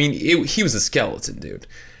say, I mean, he was a skeleton, dude.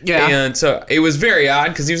 Yeah. And so it was very odd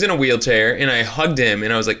because he was in a wheelchair, and I hugged him,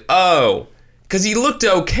 and I was like, oh. Because he looked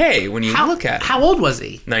okay when you look at him. How old was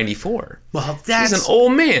he? 94. Well, he's an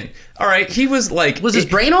old man. All right, he was like... Was his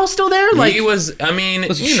brain all still there? Like, he was, I mean...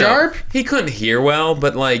 Was he sharp? He couldn't hear well,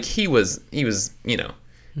 but like, he was, he was good.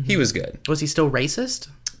 Was he still racist?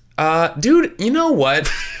 Dude, you know what?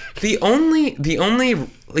 the only,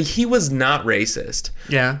 like, he was not racist.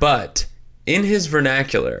 Yeah. But in his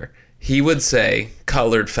vernacular, he would say,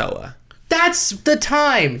 colored fella. That's the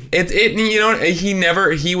time. You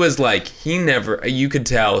could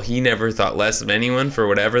tell he never thought less of anyone for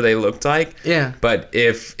whatever they looked like. Yeah. But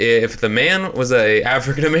if the man was a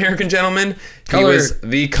African American gentleman, he was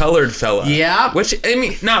the colored fella. Yeah. Which, I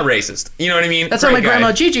mean, not racist. You know what I mean? That's how my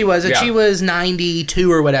grandma Gigi was. And she was 92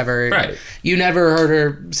 or whatever. Right. You never heard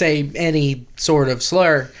her say any sort of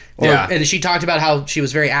slur. And she talked about how she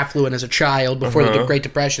was very affluent as a child before the Great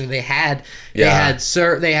Depression. They had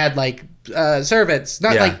like servants,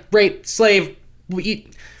 not like rape, slave,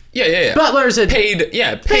 butlers and paid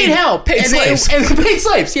help, paid slaves. Paid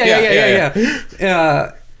slaves.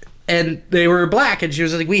 Yeah. And they were black, and she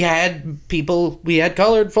was like, we had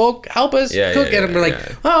colored folk help us cook, and we're like,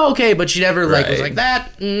 oh, okay, but she never was like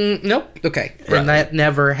that. Nope. Okay, and that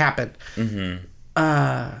never happened. Mm-hmm.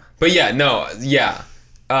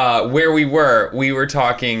 Where we were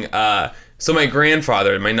talking. So my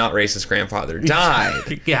grandfather, my not racist grandfather,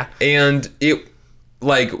 died. Yeah. And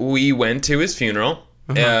we went to his funeral.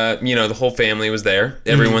 Uh-huh. The whole family was there.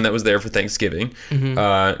 Everyone that was there for Thanksgiving.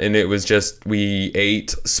 Mm-hmm. And it was just, we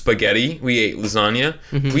ate spaghetti. We ate lasagna.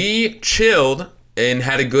 Mm-hmm. We chilled and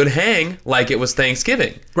had a good hang like it was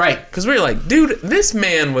Thanksgiving. Right. Because we were like, dude, this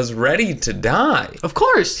man was ready to die. Of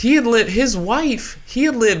course. He had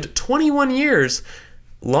lived 21 years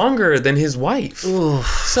longer than his wife. Oof.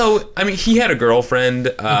 So, I mean, he had a girlfriend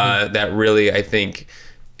that really, I think,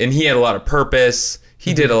 and he had a lot of purpose.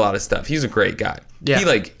 He did a lot of stuff. He's a great guy. Yeah.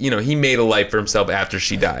 He made a life for himself after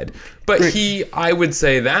she died. But I would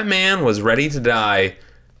say that man was ready to die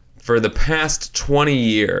for the past 20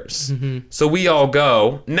 years. Mm-hmm. So we all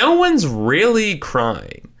go. No one's really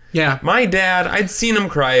crying. Yeah. My dad, I'd seen him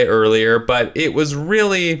cry earlier, but it was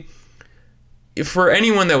really... For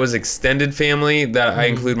anyone that was extended family that I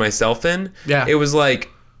include myself in, it was like,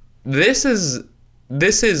 this is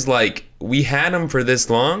like we had them for this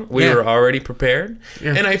long. We Yeah. were already prepared.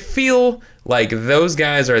 Yeah. And I feel like those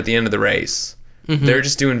guys are at the end of the race. They're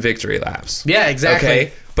just doing victory laps. Yeah, exactly.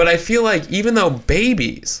 Okay? But I feel like even though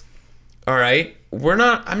babies, all right,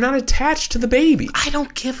 I'm not attached to the baby. I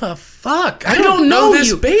don't give a fuck. I don't know this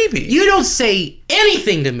you. baby. You don't say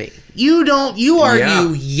anything to me. You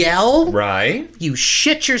yell, Right? you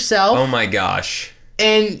shit yourself, Oh my gosh.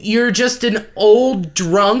 and you're just an old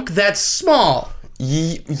drunk that's small.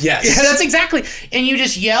 Yes. Yeah, that's exactly. And you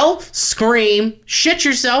just yell, scream, shit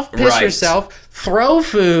yourself, piss Right. yourself, throw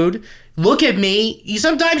food, look at me.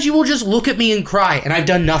 Sometimes you will just look at me and cry, and I've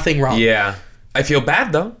done nothing wrong. Yeah. I feel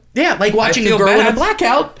bad though. Yeah, like watching a feel girl in a bad.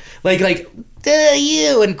 blackout, like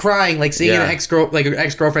you, and crying, like seeing Yeah. an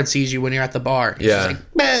ex-girlfriend sees you when you're at the bar. It's Yeah. just like,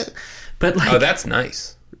 "Meh." But like, Oh, that's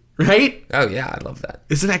nice. right? Oh yeah, I love that.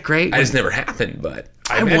 Isn't that great? I just never happened, but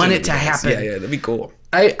I imagine want it it'd to be nice. happen. Yeah, that'd be cool.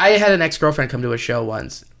 I had an ex-girlfriend come to a show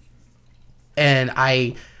once, and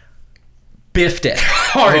I biffed it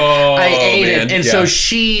hard. Oh, I ate man. it, and Yeah. so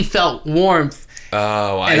she felt warmth.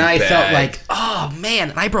 Oh, And I bet. felt like, oh man,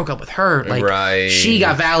 and I broke up with her. Like, Right. she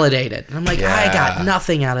got validated. And I'm like, I Yeah. got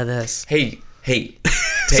nothing out of this. Hey,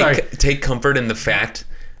 Sorry. take comfort in the fact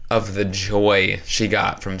of the joy she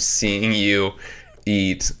got from seeing you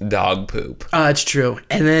eat dog poop. It's true.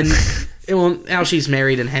 And then, now she's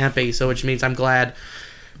married and happy, so which means I'm glad.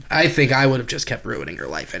 I think I would have just kept ruining her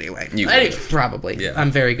life anyway. You Anyway, would. probably. Yeah.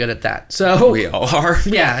 I'm very good at that. So We all are.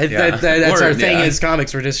 yeah, Yeah. that's our Word, thing yeah. as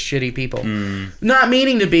comics. We're just shitty people. Not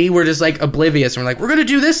meaning to be. We're just like oblivious. And we're like, we're gonna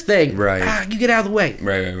do this thing. Right. You get out of the way.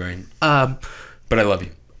 Right. But I love you.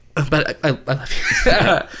 I love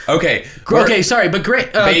you. Okay. Okay, sorry, but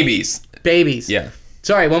great. Babies. Babies. Yeah.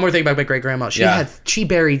 Sorry, one more thing about my great grandma. She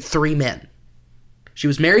buried 3 men. She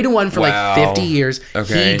was married to one for Wow. like 50 years.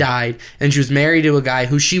 Okay. He died, and she was married to a guy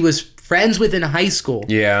who she was friends with in high school.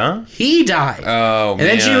 Yeah. He died. Oh, and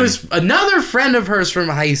then she man. was another friend of hers from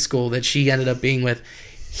high school that she ended up being with.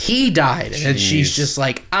 He died, and then she's Jeez. just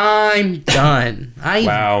like, I'm done. I've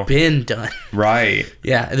Wow. been done. Right.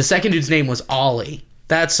 Yeah, and the second dude's name was Ollie.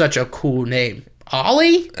 That's such a cool name.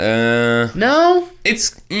 Ollie? No? It's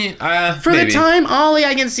For maybe. the time, Ollie,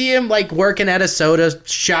 I can see him like working at a soda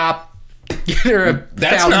shop. or a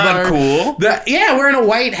That's fountain not bar. cool. Yeah, wearing a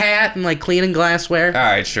white hat and like cleaning glassware. All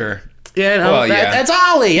right, sure. Yeah, no, Well, yeah. that's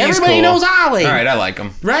Ollie. He's Everybody cool. knows Ollie. All right, I like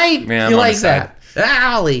him. Right? Yeah, I'm you on like his side.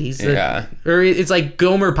 that? Ollie. He's Yeah. or it's like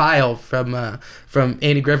Gomer Pyle from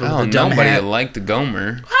Andy Griffith Oh, with the dumb nobody hat. liked the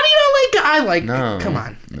Gomer. How do you not like? I like. No. Come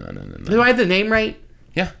on. No. Do I have the name right?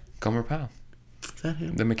 Yeah, Gomer Powell, Is that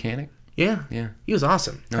him? the mechanic. Yeah. Yeah. He was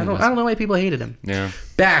awesome. No, I he don't wasn't. know why people hated him. Yeah.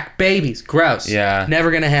 Back babies, gross. Yeah.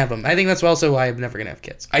 Never gonna have them. I think that's also why I'm never gonna have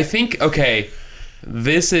kids. I think, okay,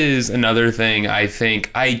 this is another thing. I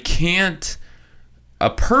think I can't, a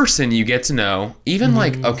person you get to know, even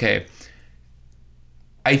like, okay,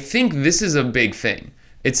 I think this is a big thing.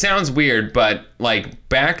 It sounds weird, but like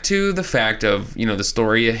back to the fact of, the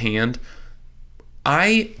story at hand,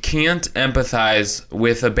 I can't empathize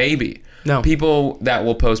with a baby. No. People that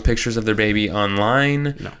will post pictures of their baby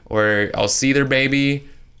online, No. or I'll see their baby.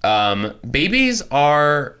 Babies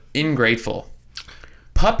are ingrateful.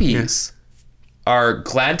 Puppies are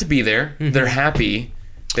glad to be there. They're happy.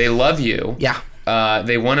 They love you. Yeah.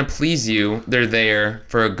 They want to please you. They're there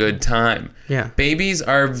for a good time. Yeah. Babies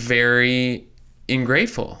are very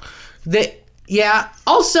ingrateful. Yeah.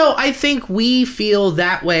 Also, I think we feel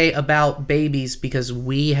that way about babies because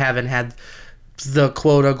we haven't had the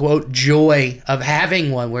quote unquote joy of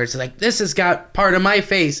having one where it's like, this has got part of my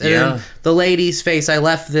face and then the lady's face I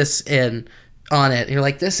left this in on it. And you're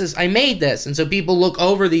like, I made this. And so people look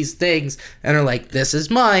over these things and are like, this is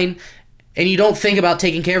mine. And you don't think about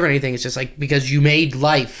taking care of anything. It's just like, because you made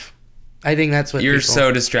life. I think that's what You're people...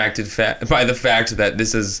 so distracted by the fact that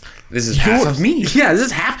this is half of me. Yeah, this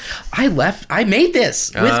is half. I made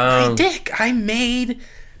this with my Oh. dick. I made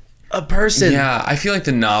a person Yeah, I feel like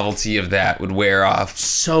the novelty of that would wear off.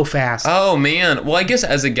 so fast. Oh man, well I guess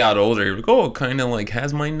as it got older, you're like, oh, it kind of like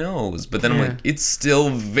has my nose, but then I'm Yeah. like, it's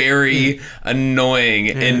still very annoying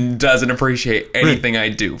and doesn't appreciate anything I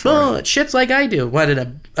do for Oh, it. it shits like I do. What,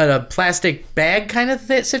 in a plastic bag kind of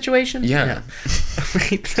situation? Yeah.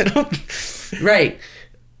 Right. Right.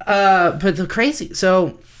 But the crazy...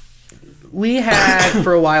 So, we had,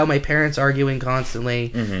 for a while, my parents arguing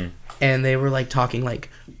constantly. And they were, like, talking, like,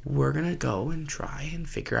 we're going to go and try and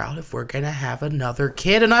figure out if we're going to have another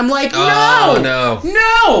kid. And I'm like, Oh, no!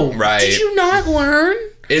 no. No! Right. Did you not learn?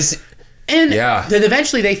 And Yeah. then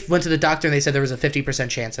eventually they went to the doctor and they said there was a 50%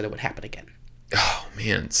 chance that it would happen again. Oh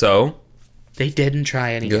man, so They didn't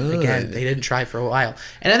try any Good. again. They didn't try for a while.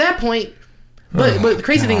 And at that point, But the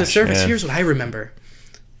crazy thing, the surface, man. here's what I remember.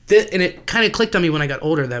 And it kind of clicked on me when I got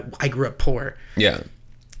older that I grew up poor. Yeah.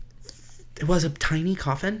 It was a tiny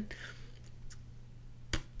coffin,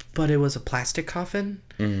 but it was a plastic coffin.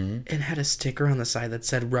 And had a sticker on the side that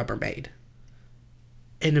said Rubbermaid.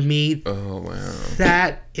 And to me, Oh, wow.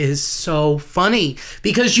 that is so funny.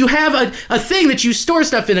 Because you have a thing that you store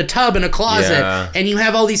stuff in a tub in a closet. Yeah. And you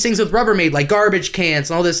have all these things with Rubbermaid, like garbage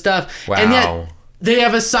cans and all this stuff. Wow. And yet, they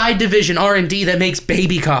have a side division, R&D, that makes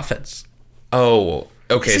baby coffins. Oh,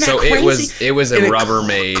 okay. Isn't So that crazy? it was a And it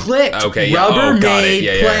Rubbermaid. clicked. Okay, yeah. Got it.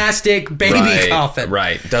 Rubbermaid plastic baby coffin.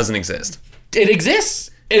 Right. Doesn't exist. It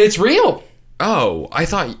exists. And it's real. Oh, I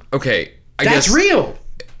thought. Okay. That's real.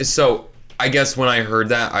 So I guess when I heard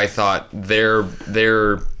that, I thought they're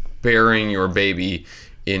burying your baby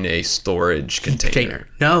in a storage container.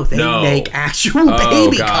 No, they make actual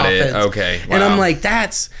baby got it. coffins. Okay, And I'm wow. like,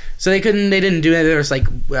 so they didn't do it. There was like,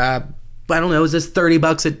 I don't know, is this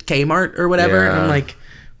 $30 at Kmart or whatever? And I'm Yeah. like,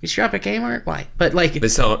 we shop at Kmart? Why? But like, They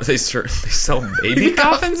sell baby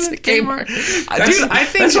coffins at Kmart.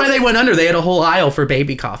 That's why they went under. They had a whole aisle for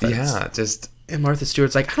baby coffins. Yeah, just And Martha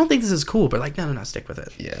Stewart's like, I don't think this is cool. But like, no, stick with it.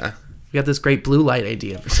 yeah. We got this great blue light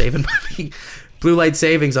idea for saving money. Blue light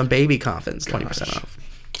savings on baby coffins, 20% off.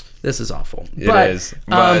 This is awful. It is.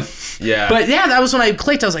 But yeah. But yeah, that was when I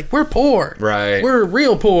clicked. I was like, we're poor. Right. We're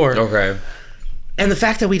real poor. Okay. And the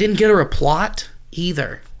fact that we didn't get her a plot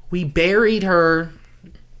either. We buried her,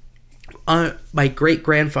 my great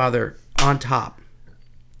grandfather, on top.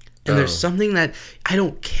 And there's something that I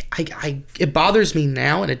don't. It bothers me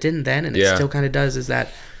now, and it didn't then, and it still kind of does. Is that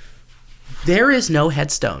there is no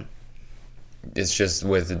headstone. It's just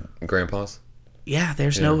with grandpa's. Yeah,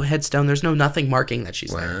 there's no headstone. There's no nothing marking that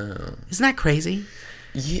she's there. Wow. Isn't that crazy?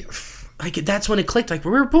 Yeah. Like, that's when it clicked. Like,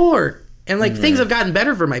 we're poor. And, like, things have gotten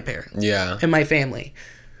better for my parents. Yeah. And my family.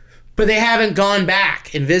 But they haven't gone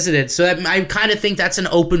back and visited. So I kind of think that's an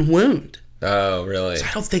open wound. Oh, really? So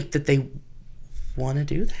I don't think that they want to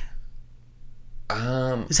do that.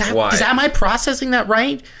 Why? Am I processing that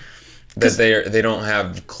right? That they don't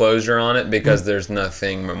have closure on it because there's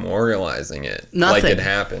nothing memorializing it. Nothing. Like it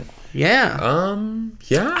happened. Yeah.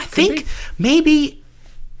 Yeah. I think maybe,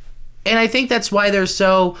 and I think that's why they're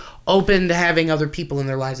so open to having other people in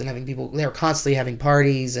their lives and having people, they're constantly having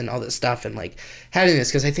parties and all this stuff and like having this,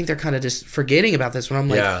 because I think they're kind of just forgetting about this when I'm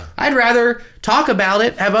like, I'd rather talk about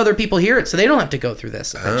it, have other people hear it so they don't have to go through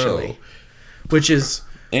this eventually. Which is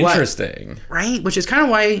interesting. Right? Which is kind of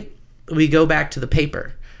why we go back to the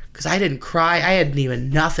paper. Because I didn't cry. I hadn't even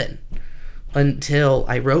nothing until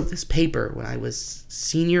I wrote this paper when I was a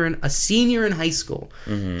senior in high school.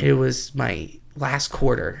 Mm-hmm. It was my last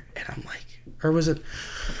quarter, and I'm like, or was it?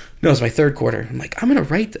 No, it was my third quarter. I'm like, I'm gonna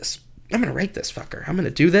write this. I'm gonna write this fucker. I'm gonna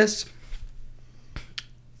do this.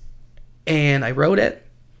 And I wrote it,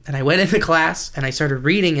 and I went into class, and I started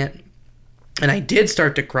reading it, and I did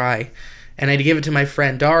start to cry, and I had to give it to my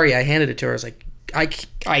friend Daria. I handed it to her. I was like, I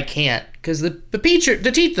can't, because the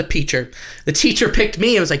teacher picked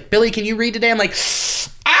me. It was like, Billy, can you read today? I'm like,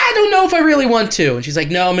 I don't know if I really want to. And she's like,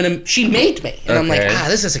 no, she made me. And I'm like,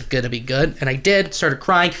 this isn't gonna be good. And I did, started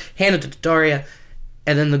crying, handed it to Daria,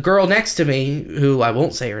 and then the girl next to me, who I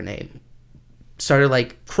won't say her name, started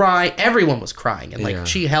like crying. Everyone was crying, and like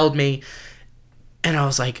she held me, and I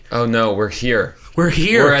was like, oh no, we're here. We're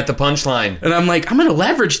here. We're at the punchline. And I'm like, I'm going to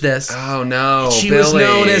leverage this. Oh, no, She Billy. was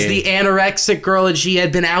known as the anorexic girl, and she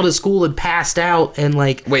had been out of school and passed out. And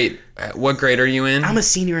like, wait, what grade are you in? I'm a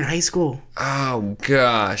senior in high school. Oh,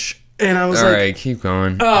 gosh. And I was All like, right, keep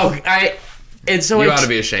going. And so you ought to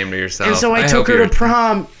be ashamed of yourself. And so I took her to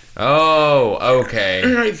prom. Oh, okay.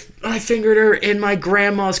 And I fingered her in my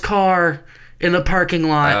grandma's car in the parking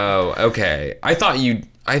lot. Oh, okay. I'm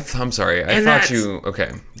sorry.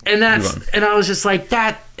 Okay. And I was just like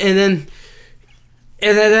that, and then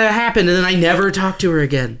that happened, and then I never talked to her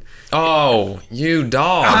again. Oh, you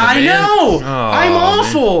dog! I man. know. Oh, I'm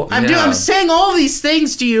awful. Man. I'm saying all these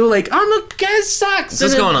things to you, like guy sucks.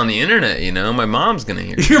 This is going on the internet, you know. My mom's gonna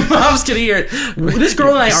hear. Your mom's gonna hear it. This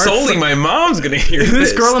girl and I aren't solely my mom's gonna hear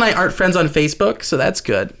this girl and I aren't friends on Facebook, so that's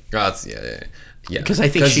good. Yeah. Because I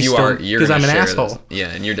think she's because I'm an asshole. This. Yeah,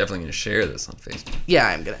 and you're definitely gonna share this on Facebook. Yeah,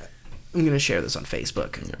 I'm gonna share this on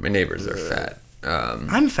Facebook. Yeah, my neighbors are fat.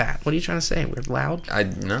 I'm fat. What are you trying to say? We're loud?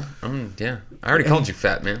 Yeah. I already called you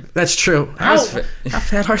fat, man. That's true. How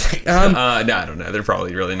fat are they? No, I don't know. They're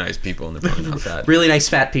probably really nice people, and they're probably not fat. Really nice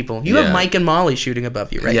fat people. You have Mike and Molly shooting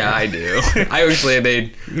above you right now. Yeah, I do. I actually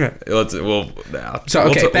made. We'll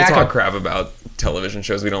talk crap about television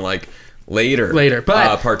shows we don't like later.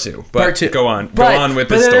 But part two. Go on with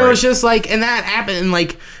the story. But it was just like, and that happened, and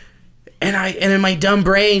like, and in my dumb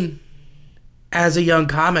brain, as a young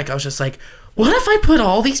comic, I was just like, what if I put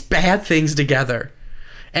all these bad things together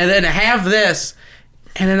and then have this,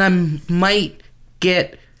 and then I might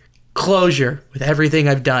get closure with everything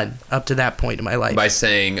I've done up to that point in my life. By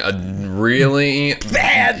saying a really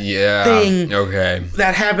bad thing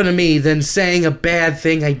that happened to me than saying a bad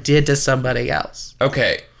thing I did to somebody else.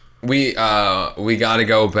 Okay. We got to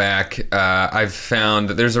go back. I've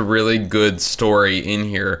found there's a really good story in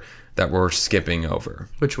here that we're skipping over.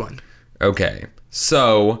 Which one? Okay.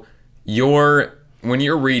 So, when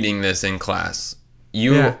you're reading this in class,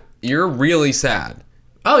 you're really sad.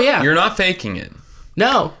 Oh, yeah. You're not faking it.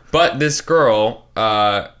 No. But this girl,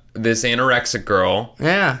 this anorexic girl,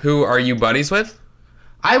 who are you buddies with?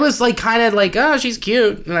 I was like kind of like, oh, she's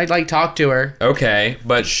cute, and I'd like talk to her. Okay,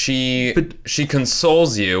 but she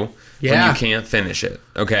consoles you when you can't finish it.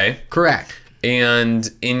 Okay, correct. And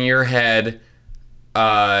in your head,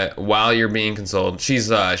 while you're being consoled, she's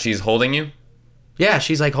holding you. Yeah,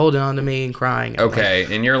 she's like holding on to me and crying. Okay,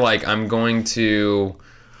 and you're like, I'm going to.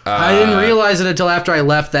 I didn't realize it until after I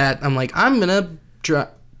left that. I'm like, I'm gonna try.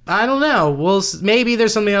 I don't know. Well, maybe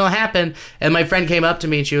there's something that'll happen. And my friend came up to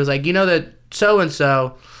me and she was like, you know that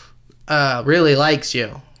so-and-so really likes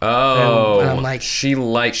you. Oh. And I'm like, she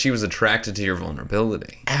was attracted to your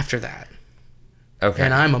vulnerability. After that. Okay.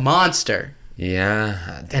 And I'm a monster.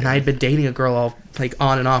 Yeah. And I'd been dating a girl all like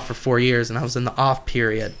on and off for 4 years, and I was in the off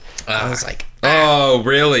period. I was like, oh,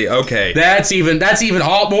 really? Okay. That's even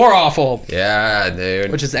more awful. Yeah,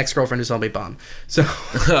 dude. Which is the ex-girlfriend who saw me bomb. So.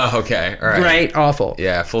 Okay. All right. Right. Awful.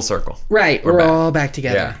 Yeah. Full circle. Right. We're all back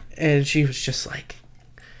together. Yeah. And she was just like,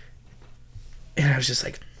 and I was just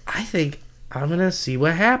like, I think I'm gonna see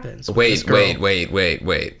what happens. Wait.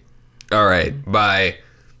 All right. By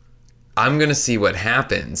I'm gonna see what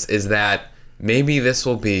happens, is that maybe this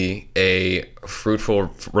will be a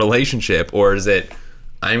fruitful relationship, or is it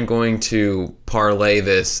I'm going to parlay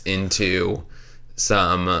this into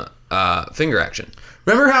some finger action?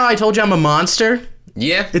 Remember how I told you I'm a monster?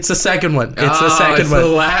 Yeah. It's the second one. It's the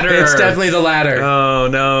latter. It's definitely the latter. Oh,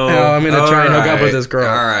 no. Oh, I'm going to try and hook up with this girl.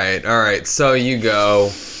 All right. So you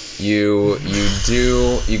go. You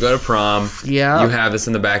go to prom. Yeah. You have this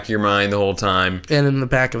in the back of your mind the whole time. And in the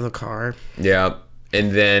back of the car. Yeah.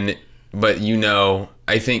 And then, but do you know,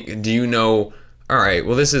 all right,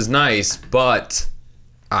 well, this is nice, but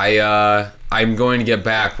I'm going to get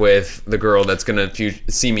back with the girl that's going to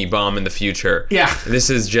see me bomb in the future. Yeah. This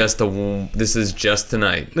is just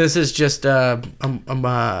tonight. This is just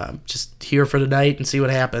I'm just here for the night and see what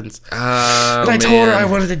happens. Oh, and I told her I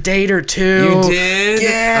wanted to date her too. You did?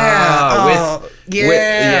 Yeah.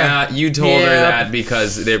 Yeah, you told her that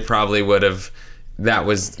because it probably would have. That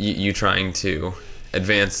was you trying to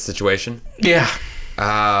advance the situation. Yeah.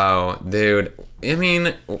 Oh, dude. I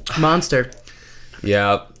mean, monster.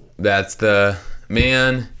 Yeah, that's the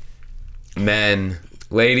men,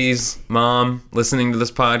 ladies, mom, listening to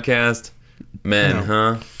this podcast,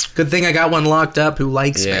 huh? Good thing I got one locked up who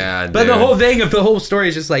likes me. Yeah, but the whole thing of the whole story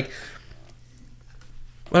is just like,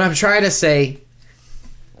 what I'm trying to say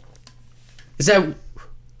is that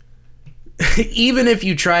even if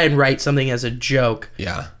you try and write something as a joke,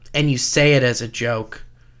 and you say it as a joke,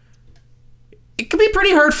 it can be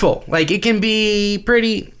pretty hurtful. Like, it can be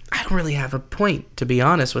pretty. I don't really have a point, to be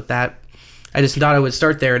honest with that. I just thought I would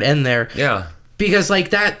start there and end there. Yeah. Because, like,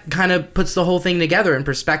 that kind of puts the whole thing together in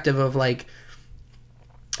perspective of, like,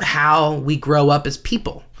 how we grow up as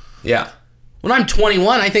people. Yeah. When I'm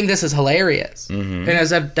 21, I think this is hilarious. Mm-hmm. And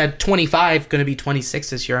as at 25, going to be 26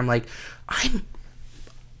 this year, I'm like, I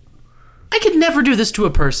could never do this to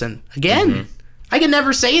a person again. Mm-hmm. I could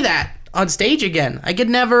never say that on stage again. I could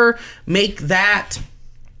never make that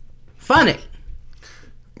funny.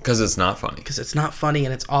 Because it's not funny. Because it's not funny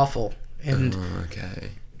and it's awful. And okay.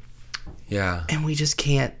 Yeah. And we just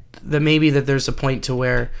can't. Maybe there's a point to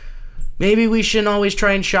where maybe we shouldn't always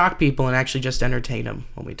try and shock people and actually just entertain them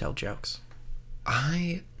when we tell jokes.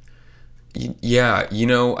 Yeah,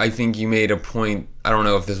 I think you made a point. I don't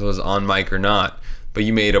know if this was on mic or not, but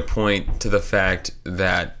you made a point to the fact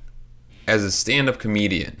that as a stand-up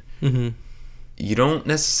comedian, you don't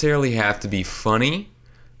necessarily have to be funny,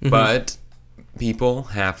 but people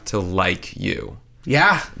have to like you.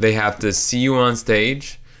 Yeah. They have to see you on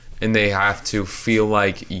stage, and they have to feel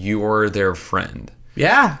like you're their friend.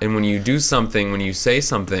 Yeah. And when you do something, when you say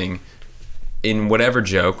something in whatever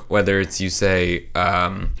joke, whether it's you say,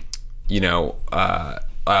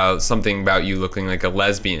 something about you looking like a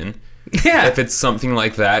lesbian. Yeah. If it's something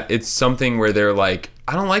like that, it's something where they're like,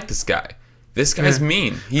 I don't like this guy. This guy's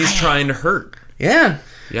mean. He's trying to hurt. Yeah.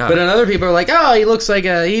 Yeah. But then other people are like, oh,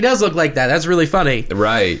 he does look like that. That's really funny.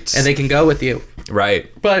 Right. And they can go with you.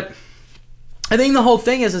 Right. But I think the whole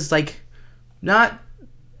thing is like, not...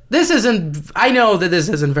 This isn't... I know that this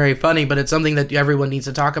isn't very funny, but it's something that everyone needs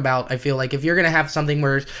to talk about. I feel like if you're going to have something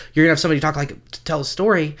where you're going to have somebody talk to tell a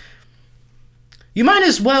story, you might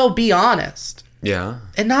as well be honest. Yeah.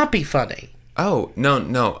 And not be funny. Oh,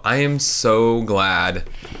 no. I am so glad.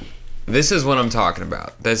 This is what I'm talking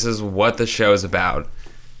about. This is what the show is about.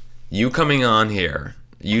 You coming on here.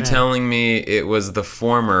 You telling me it was the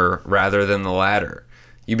former rather than the latter.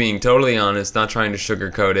 You being totally honest, not trying to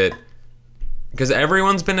sugarcoat it. Because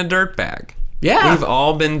everyone's been a dirtbag. Yeah. We've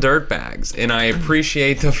all been dirtbags. And I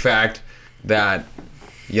appreciate the fact that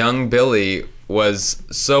young Billy was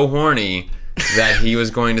so horny that he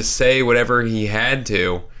was going to say whatever he had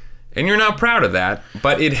to. And you're not proud of that,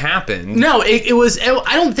 but it happened. No, it was...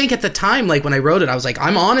 I don't think at the time, like, when I wrote it, I was like,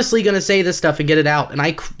 I'm honestly going to say this stuff and get it out.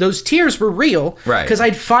 And those tears were real. Right. Because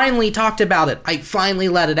I'd finally talked about it. I finally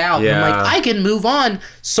let it out. Yeah. And I'm like, I can move on,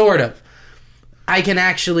 sort of. I can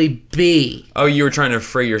actually be. Oh, you were trying to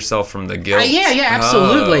free yourself from the guilt? Yeah,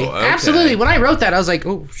 absolutely. Oh, okay. Absolutely. When I wrote that, I was like,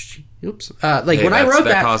 oh, oops. When I wrote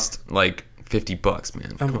that... cost, like... $50,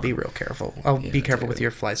 man. I'm gonna be real careful. I'll be careful with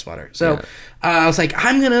your fly swatter. So I was like,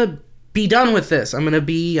 I'm gonna be done with this. I'm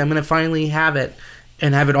gonna finally have it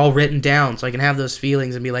and have it all written down so I can have those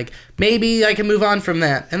feelings and be like, maybe I can move on from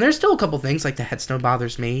that. And there's still a couple things like the headstone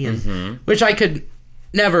bothers me, and which I could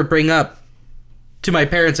never bring up to my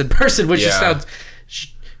parents in person, which just sounds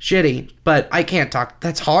shitty. But I can't talk.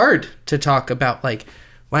 That's hard to talk about. Like,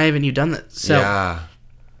 why haven't you done that? So,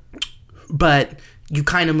 but you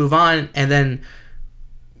kind of move on, and then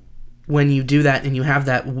when you do that and you have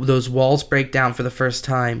those walls break down for the first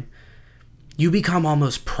time, you become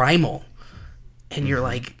almost primal, and you're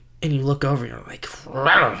like, and you look over and you're like,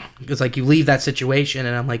 it's like you leave that situation,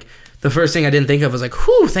 and I'm like, the first thing I didn't think of was like,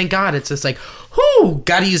 whew, thank God. It's just like, whew,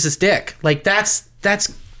 gotta use this dick. Like that's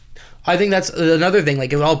I think that's another thing.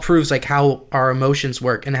 Like, it all proves like how our emotions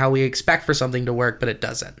work and how we expect for something to work, but it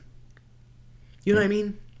doesn't. You know what I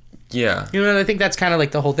mean? Yeah. You know, and I think that's kind of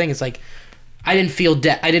like the whole thing. It's like, I didn't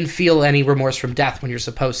feel any remorse from death when you're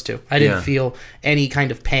supposed to. I didn't feel any kind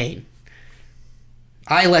of pain.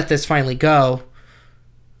 I let this finally go.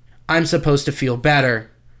 I'm supposed to feel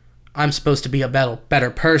better. I'm supposed to be a better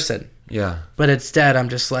person. Yeah. But instead, I'm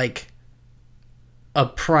just like a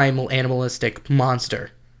primal animalistic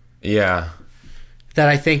monster. Yeah. That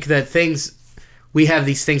I think that we have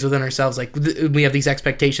these things within ourselves, like we have these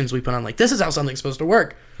expectations we put on, like, this is how something's supposed to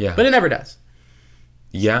work. Yeah. But it never does.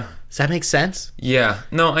 Yeah. Does that make sense? Yeah.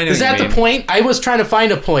 No, I know. Is that the point? I was trying to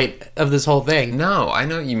find a point of this whole thing. No, I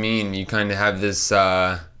know what you mean. You kind of have this,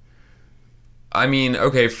 I mean,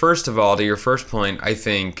 okay, first of all, to your first point, I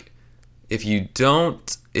think if you go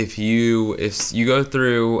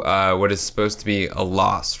through what is supposed to be a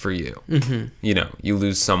loss for you, you know, you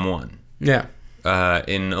lose someone. Yeah.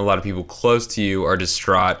 And a lot of people close to you are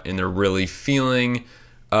distraught, and they're really feeling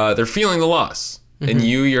the loss, and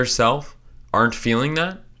you yourself aren't feeling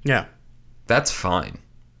that. Yeah, that's fine.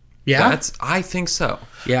 Yeah, I think so.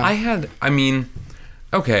 Yeah,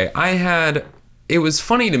 it was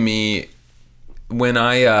funny to me when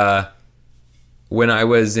I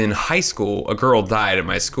was in high school. A girl died at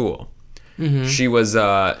my school. She was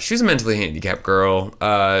a mentally handicapped girl.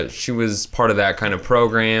 She was part of that kind of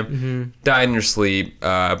program. Died in her sleep,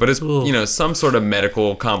 but it's some sort of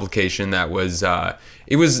medical complication that was.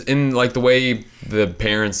 It was in like the way the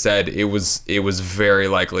parents said it was very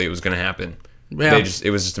likely it was going to happen. Yeah. It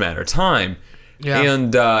was just a matter of time. Yeah.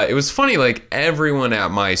 And it was funny. Like everyone at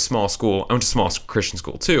my small school, I went to small Christian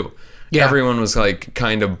school too. Yeah. Everyone was like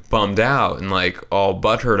kind of bummed out and like all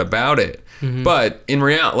butthurt about it. But in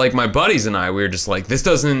reality, like my buddies and I, we were just like, this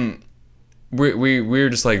doesn't. We were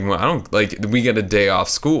just like, well, I don't like. We get a day off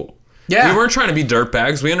school. Yeah, we weren't trying to be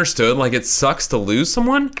dirtbags. We understood like it sucks to lose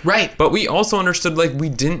someone. Right. But we also understood like we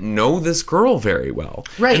didn't know this girl very well.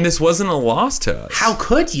 Right. And this wasn't a loss to us. How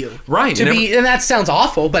could you? Right. And that sounds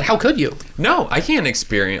awful, but how could you? No, I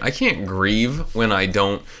can't grieve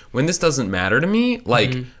when this doesn't matter to me.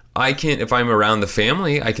 Like. I can't, if I'm around the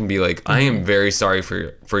family, I can be like, I am very sorry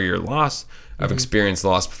for your loss. I've experienced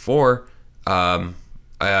loss before.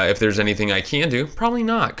 If there's anything I can do, probably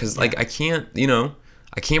not. Because, like, I can't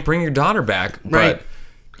bring your daughter back. Right. But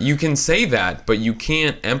you can say that, but you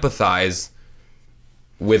can't empathize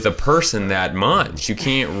with a person that much. You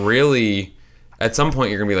can't really, at some point,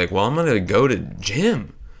 you're going to be like, well, I'm going to go to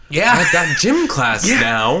gym. Yeah. I've got gym class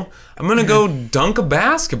now. I'm going to go dunk a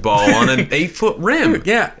basketball on an 8-foot rim.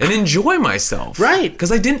 Yeah. And enjoy myself. Right.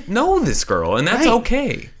 Because I didn't know this girl, and that's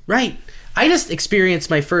okay. Right. I just experienced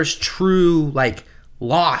my first true, like,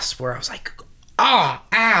 loss where I was like,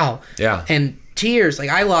 ow. Yeah. And tears. Like,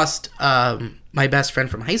 I lost my best friend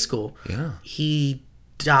from high school. Yeah. He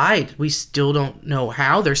died. We still don't know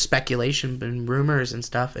how. There's speculation and rumors and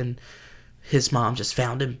stuff, and his mom just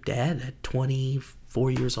found him dead at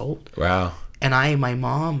 24 years old. Wow. And my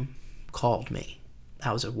mom called me.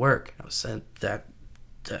 I was at work. I was at the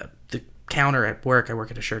counter at work. I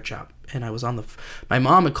work at a shirt shop, and I was on my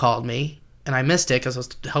mom had called me, and I missed it because I was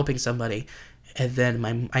helping somebody. And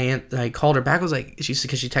then I called her back. I was like,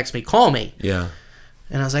 because she texted me, call me. Yeah.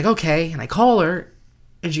 And I was like, okay. And I call her,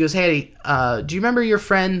 and she goes, hey, do you remember your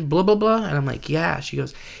friend blah, blah, blah? And I'm like, yeah. She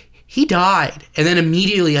goes, he died. And then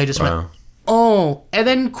immediately I just went, oh, and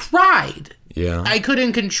then cried. Yeah. I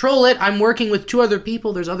couldn't control it. I'm working with 2 other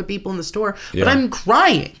people. There's other people in the store. Yeah. But I'm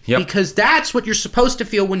crying. Yep. Because that's what you're supposed to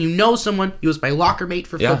feel when you know someone. He was my locker mate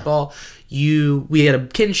for football. We had a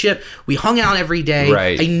kinship. We hung out every day.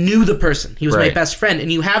 Right. I knew the person. He was my best friend.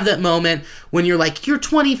 And you have that moment when you're like, you're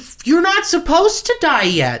 20. You're not supposed to die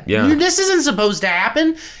yet. Yeah. This isn't supposed to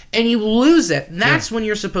happen. And you lose it. And that's when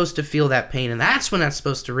you're supposed to feel that pain. And that's when that's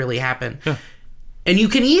supposed to really happen. Yeah. And you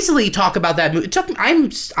can easily talk about that.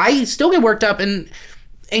 I still get worked up, and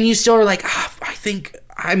you still are like, I think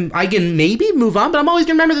I can maybe move on, but I'm always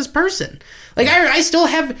gonna remember this person. Like I still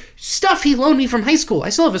have stuff he loaned me from high school. I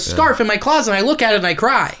still have a scarf in my closet, and I look at it and I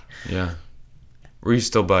cry. Yeah. Were you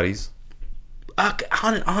still buddies? On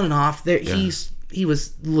and off. He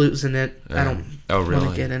was losing it. I don't want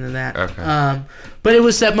to get into that. Okay. But it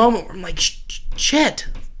was that moment where I'm like, shit,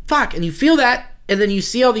 fuck, and you feel that, and then you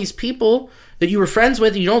see all these people that you were friends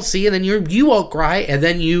with and you don't see, and then you won't cry, and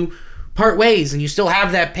then you part ways and you still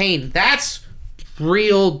have that pain. That's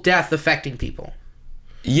real death affecting people.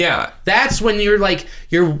 Yeah. That's when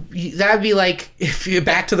that'd be like if you're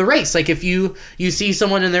back to the race. Like if you see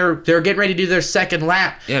someone and they're getting ready to do their second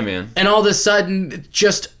lap. Yeah, man. And all of a sudden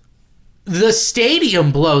just the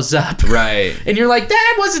stadium blows up. Right. And you're like,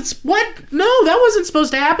 that wasn't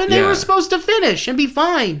supposed to happen. They were supposed to finish and be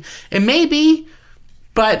fine. And maybe,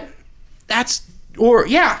 but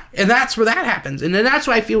and that's where that happens. And then that's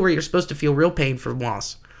why I feel where you're supposed to feel real pain for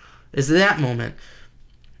loss is that moment.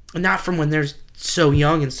 And not from when they're so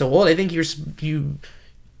young and so old. I think you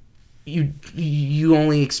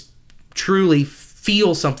only truly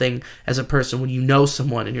feel something as a person when you know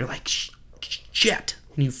someone and you're like, shit,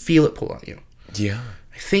 and you feel it pull on you. Yeah.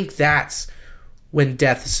 I think that's when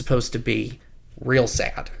death is supposed to be real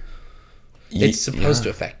sad. It's supposed to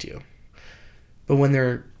affect you. But when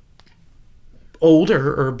they're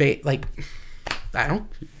older or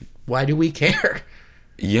why do we care?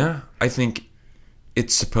 Yeah, I think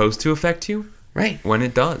it's supposed to affect you. Right. When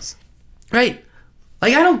it does. Right.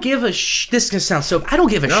 Like, I don't give a this is going to sound so... I don't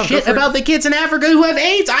give a shit about the kids in Africa who have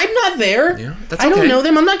AIDS. I'm not there. Yeah, that's I don't know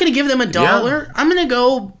them. I'm not going to give them $1. Yeah. I'm going to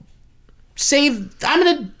go I'm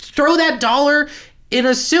going to throw that $1 in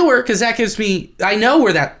a sewer because that gives me... I know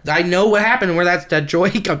what happened and where that joy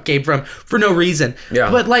came from for no reason.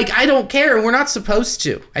 Yeah. But, I don't care. We're not supposed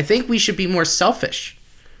to. I think we should be more selfish.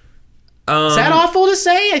 Is that awful to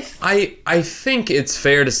say? I think it's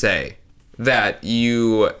fair to say that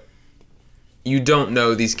you don't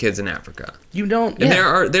know these kids in Africa. You don't. And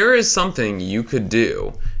there is something you could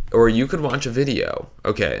do, or you could watch a video.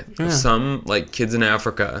 Okay, of some kids in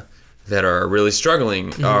Africa that are really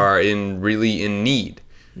struggling, are really in need.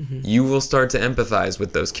 Mm-hmm. You will start to empathize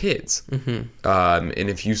with those kids. Mm-hmm. And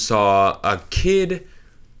if you saw a kid,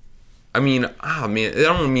 I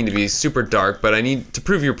don't mean to be super dark, but I need to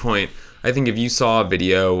prove your point. I think if you saw a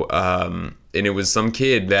video and it was some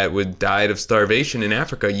kid that died of starvation in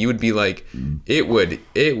Africa, you would be like, it would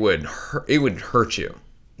hurt you.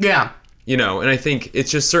 Yeah. And I think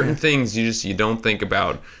it's just certain things you don't think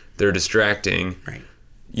about. They're distracting. Right.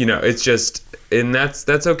 It's just, and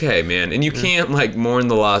that's okay, man. And you can't mourn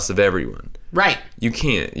the loss of everyone. Right. You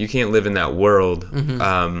can't live in that world.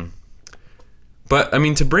 Mm-hmm. But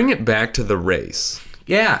to bring it back to the race.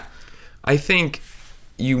 Yeah. I think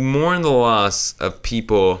you mourn the loss of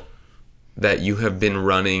people that you have been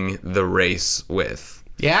running the race with.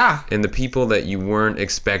 Yeah. And the people that you weren't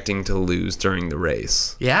expecting to lose during the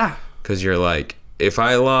race. Yeah. Because you're like, if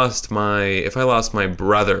I lost my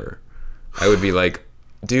brother, I would be like,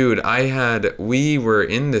 dude, we were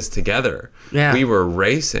in this together. Yeah. We were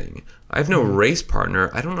racing. I have no race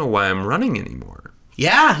partner. I don't know why I'm running anymore.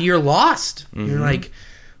 Yeah, you're lost. Mm-hmm. You're like,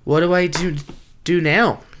 what do I do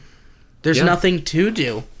now? There's nothing to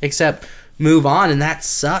do except move on, and that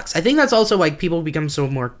sucks. I think that's also why people become so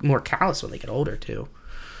more callous when they get older too.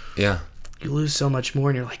 Yeah, you lose so much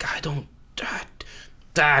more, and you're like, I don't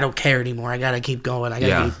care anymore. I gotta keep going. I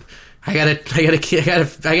gotta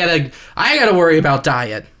worry about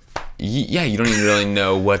diet. you don't even really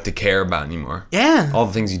know what to care about anymore. Yeah. All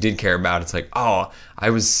the things you did care about, it's like,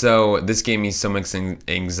 this gave me so much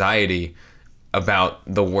anxiety about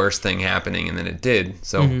the worst thing happening, and then it did.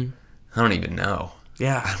 So I don't even know.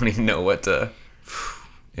 Yeah. I don't even know what to...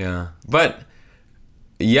 Yeah. But,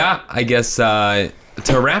 yeah, I guess to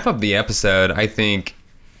wrap up the episode, I think,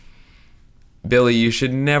 Billy, you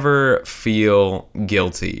should never feel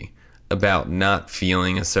guilty about not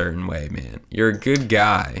feeling a certain way, man. You're a good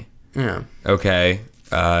guy. Yeah. Okay?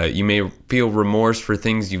 You may feel remorse for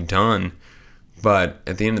things you've done, but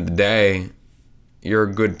at the end of the day, you're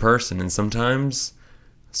a good person, and sometimes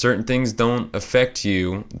certain things don't affect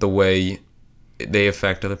you the way they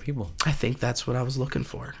affect other people. I think that's what I was looking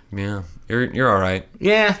for. Yeah. You're all right.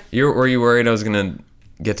 Yeah. Were you worried we were gonna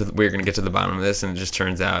get to the bottom of this, and it just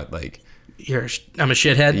turns out like I'm a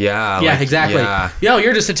shithead? Yeah. Yeah, like, exactly. Yeah. Yo,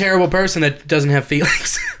 you're just a terrible person that doesn't have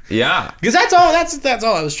feelings. Yeah. Because that's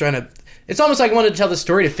all I was trying to... It's almost like I wanted to tell the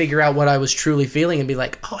story to figure out what I was truly feeling and be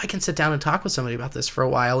like, oh, I can sit down and talk with somebody about this for a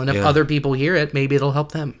while. And if other people hear it, maybe it'll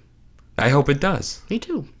help them. I hope it does. Me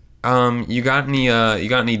too. You got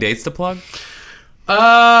any dates to plug?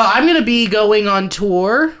 I'm going to be going on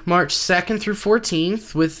tour March 2nd through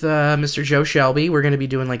 14th with Mr. Joe Shelby. We're going to be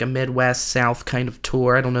doing like a Midwest South kind of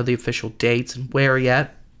tour. I don't know the official dates and where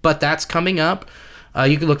yet, but that's coming up.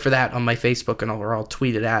 You can look for that on my Facebook, and I'll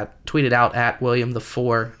tweet it out at William the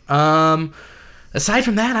Four. Aside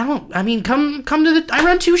from that, come to I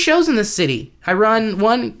run 2 shows in this city. I run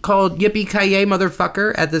one called Yippee Ki-Yay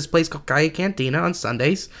Motherfucker at this place called Kaya Cantina on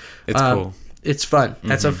Sundays. It's cool. It's fun.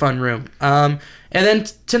 That's a fun room. And then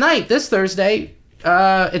tonight, this Thursday,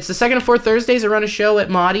 it's the second and fourth Thursdays. I run a show at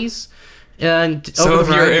Maudie's. And so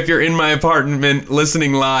if you're in my apartment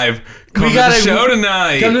listening live, come to the show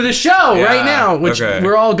tonight. Come to the show right now, which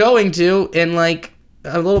we're all going to in like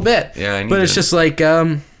a little bit. Yeah, but it's just like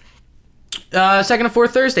second and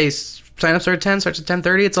fourth Thursdays. Sign-ups are at 10, starts at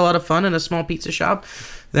 10:30. It's a lot of fun in a small pizza shop.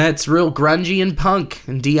 That's real grungy and punk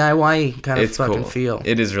and DIY kind of fucking feel.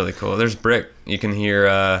 It is really cool. There's Brick. You can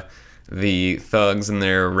hear the thugs and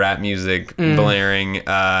their rap music blaring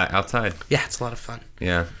outside. Yeah, it's a lot of fun.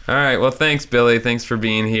 Yeah. All right. Well, thanks, Billy. Thanks for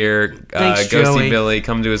being here. Thanks, go Joey. see Billy.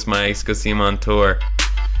 Come to his mics. Go see him on tour.